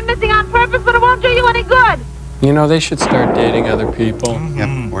know you've been missing on purpose, but it won't do you any good. You know, they should start dating other people.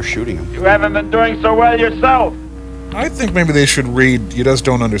 Yep, or shooting them. You haven't been doing so well yourself. I think maybe they should read You Just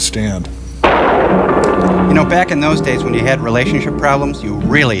Don't Understand. You know, back in those days when you had relationship problems, you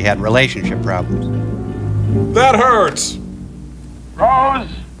really had relationship problems. That hurts! Rose?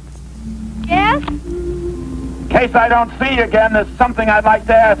 Yes? In case I don't see you again, there's something I'd like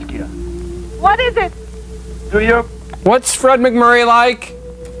to ask you. What is it? Do you... What's Fred McMurray like?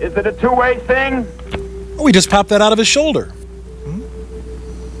 Is it a two-way thing? Oh, he just popped that out of his shoulder.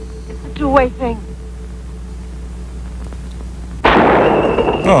 It's a two-way thing.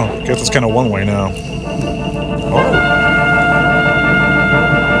 Oh, guess it's kind of one way now.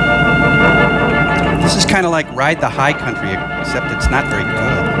 This is kind of like Ride the High Country, except it's not very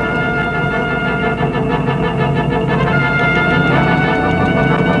good.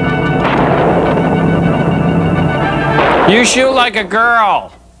 You shoot like a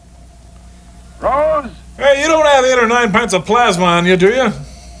girl. Rose? Hey, you don't have 8 or 9 pints of plasma on you, do you?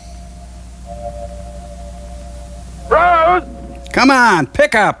 Rose? Come on,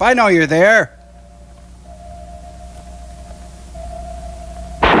 pick up. I know you're there.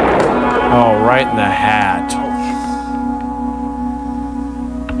 Oh, right in the hat.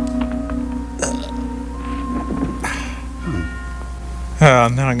 Oh,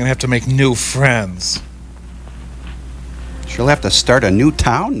 now I'm gonna have to make new friends. She'll have to start a new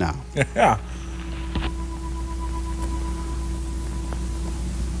town now. Yeah.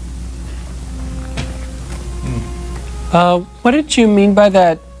 What did you mean by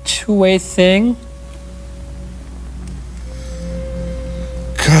that two-way thing?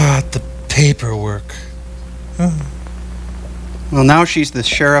 God, the paperwork. Well, now she's the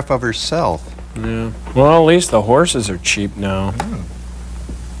sheriff of herself. Yeah. Well, at least the horses are cheap now.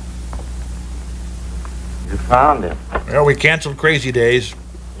 You found him. Well, we canceled Crazy Days.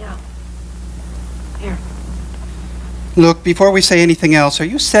 Yeah. Here. Look, before we say anything else, are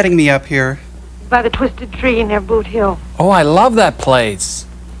you setting me up here? By the twisted tree near Boot Hill. Oh, I love that place.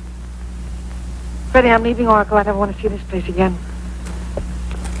 Freddie, I'm leaving Oracle. I never want to see this place again.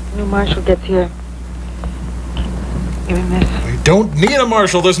 When Marshall gets here, give him this. We don't need a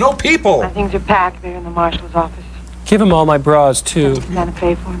marshal. There's no people. My things are packed. They're in the marshal's office. Give him all my bras, too. You gonna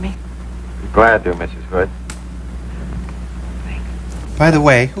pay for me? Glad to, Mrs. Hood. By the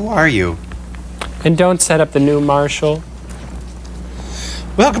way, who are you? And don't set up the new marshal.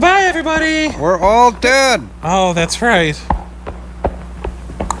 Well, goodbye, everybody. We're all dead. Oh, that's right.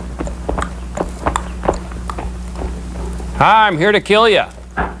 Hi, I'm here to kill you.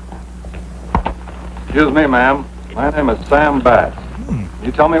 Excuse me, ma'am. My name is Sam Bass.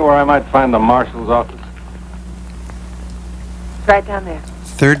 You tell me where I might find the marshal's office? It's right down there.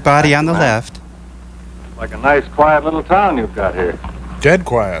 Third body on the left. Like a nice, quiet little town you've got here. Dead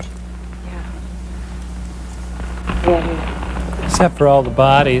quiet. Yeah, here. Except for all the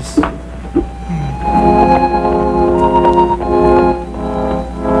bodies. All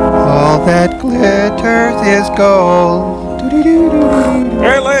that glitters is gold.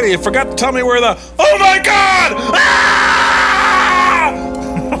 Hey, lady, you forgot to tell me where the... Oh, my God! Ah!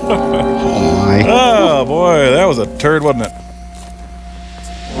 Oh, my. Oh, boy, that was a turd, wasn't it?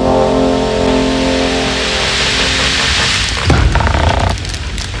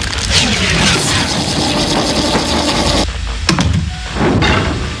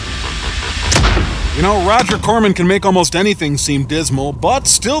 You know, Roger Corman can make almost anything seem dismal, but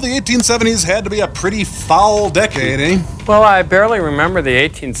still the 1870s had to be a pretty foul decade, eh? Well, I barely remember the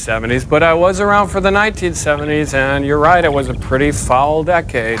 1870s, but I was around for the 1970s, and you're right, it was a pretty foul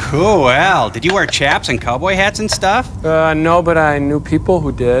decade. Cool. Well, did you wear chaps and cowboy hats and stuff? No, but I knew people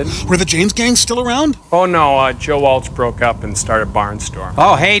who did. Were the James gang still around? Oh, no, Joe Walsh broke up and started Barnstorm.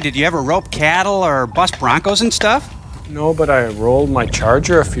 Oh, hey, did you ever rope cattle or bust broncos and stuff? No, but I rolled my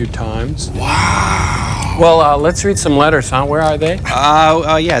Charger a few times. Wow. Well, let's read some letters, huh? Where are they?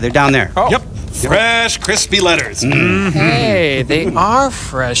 Yeah, they're down there. Oh. Yep. Fresh, crispy letters. Hey, they are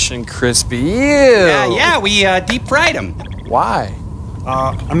fresh and crispy. Ew. Yeah, we deep fried them. Why?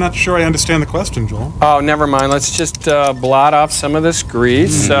 I'm not sure I understand the question, Joel. Oh, never mind. Let's just blot off some of this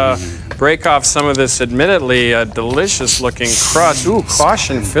grease, break off some of this admittedly delicious-looking crust. Ooh,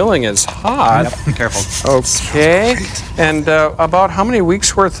 caution, filling is hot. Yep, careful. Okay. And about how many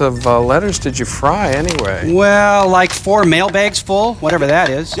weeks' worth of letters did you fry, anyway? Well, like 4 mailbags full, whatever that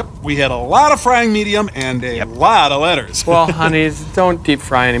is. Yep, we had a lot of frying medium and a lot of letters. Well, honeys, don't deep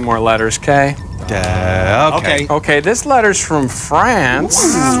fry any more letters, okay? Okay. Okay, this letter's from France.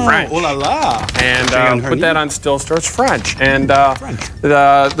 Wow. French. Oh la la. And put that on still store. It's French. And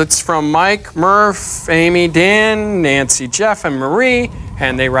that's from Mike, Murph, Amy, Dan, Nancy, Jeff, and Marie.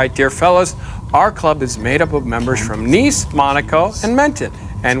 And they write, "Dear fellows, our club is made up of members from Nice, Monaco, and Menton.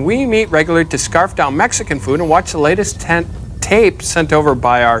 And we meet regularly to scarf down Mexican food and watch the latest tape sent over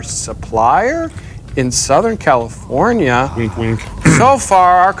by our supplier in Southern California. Wink, wink. So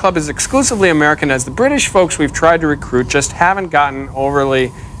far, our club is exclusively American, as the British folks we've tried to recruit just haven't gotten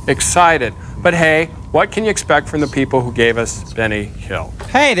overly excited. But hey, what can you expect from the people who gave us Benny Hill?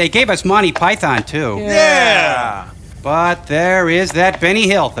 Hey, they gave us Monty Python, too. Yeah! But there is that Benny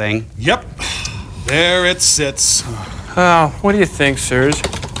Hill thing. Yep. There it sits. What do you think, sirs?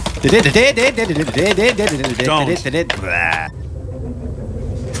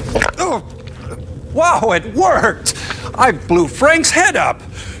 Oh, wow, it worked! I blew Frank's head up.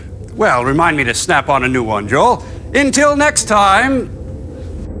 Well, remind me to snap on a new one, Joel. Until next time.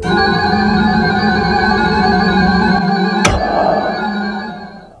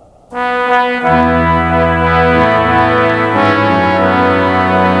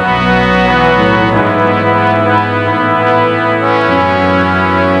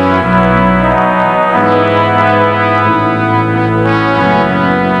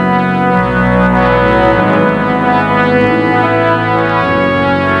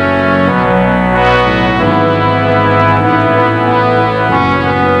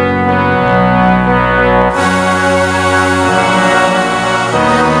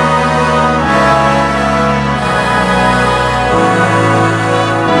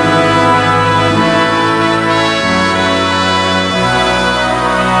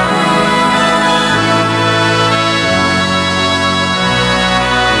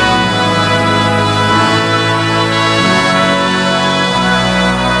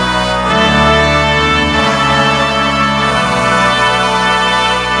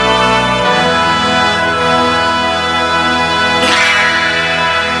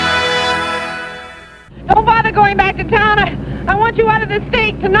 Don't bother going back to town. I want you out of this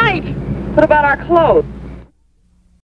state tonight. What about our clothes?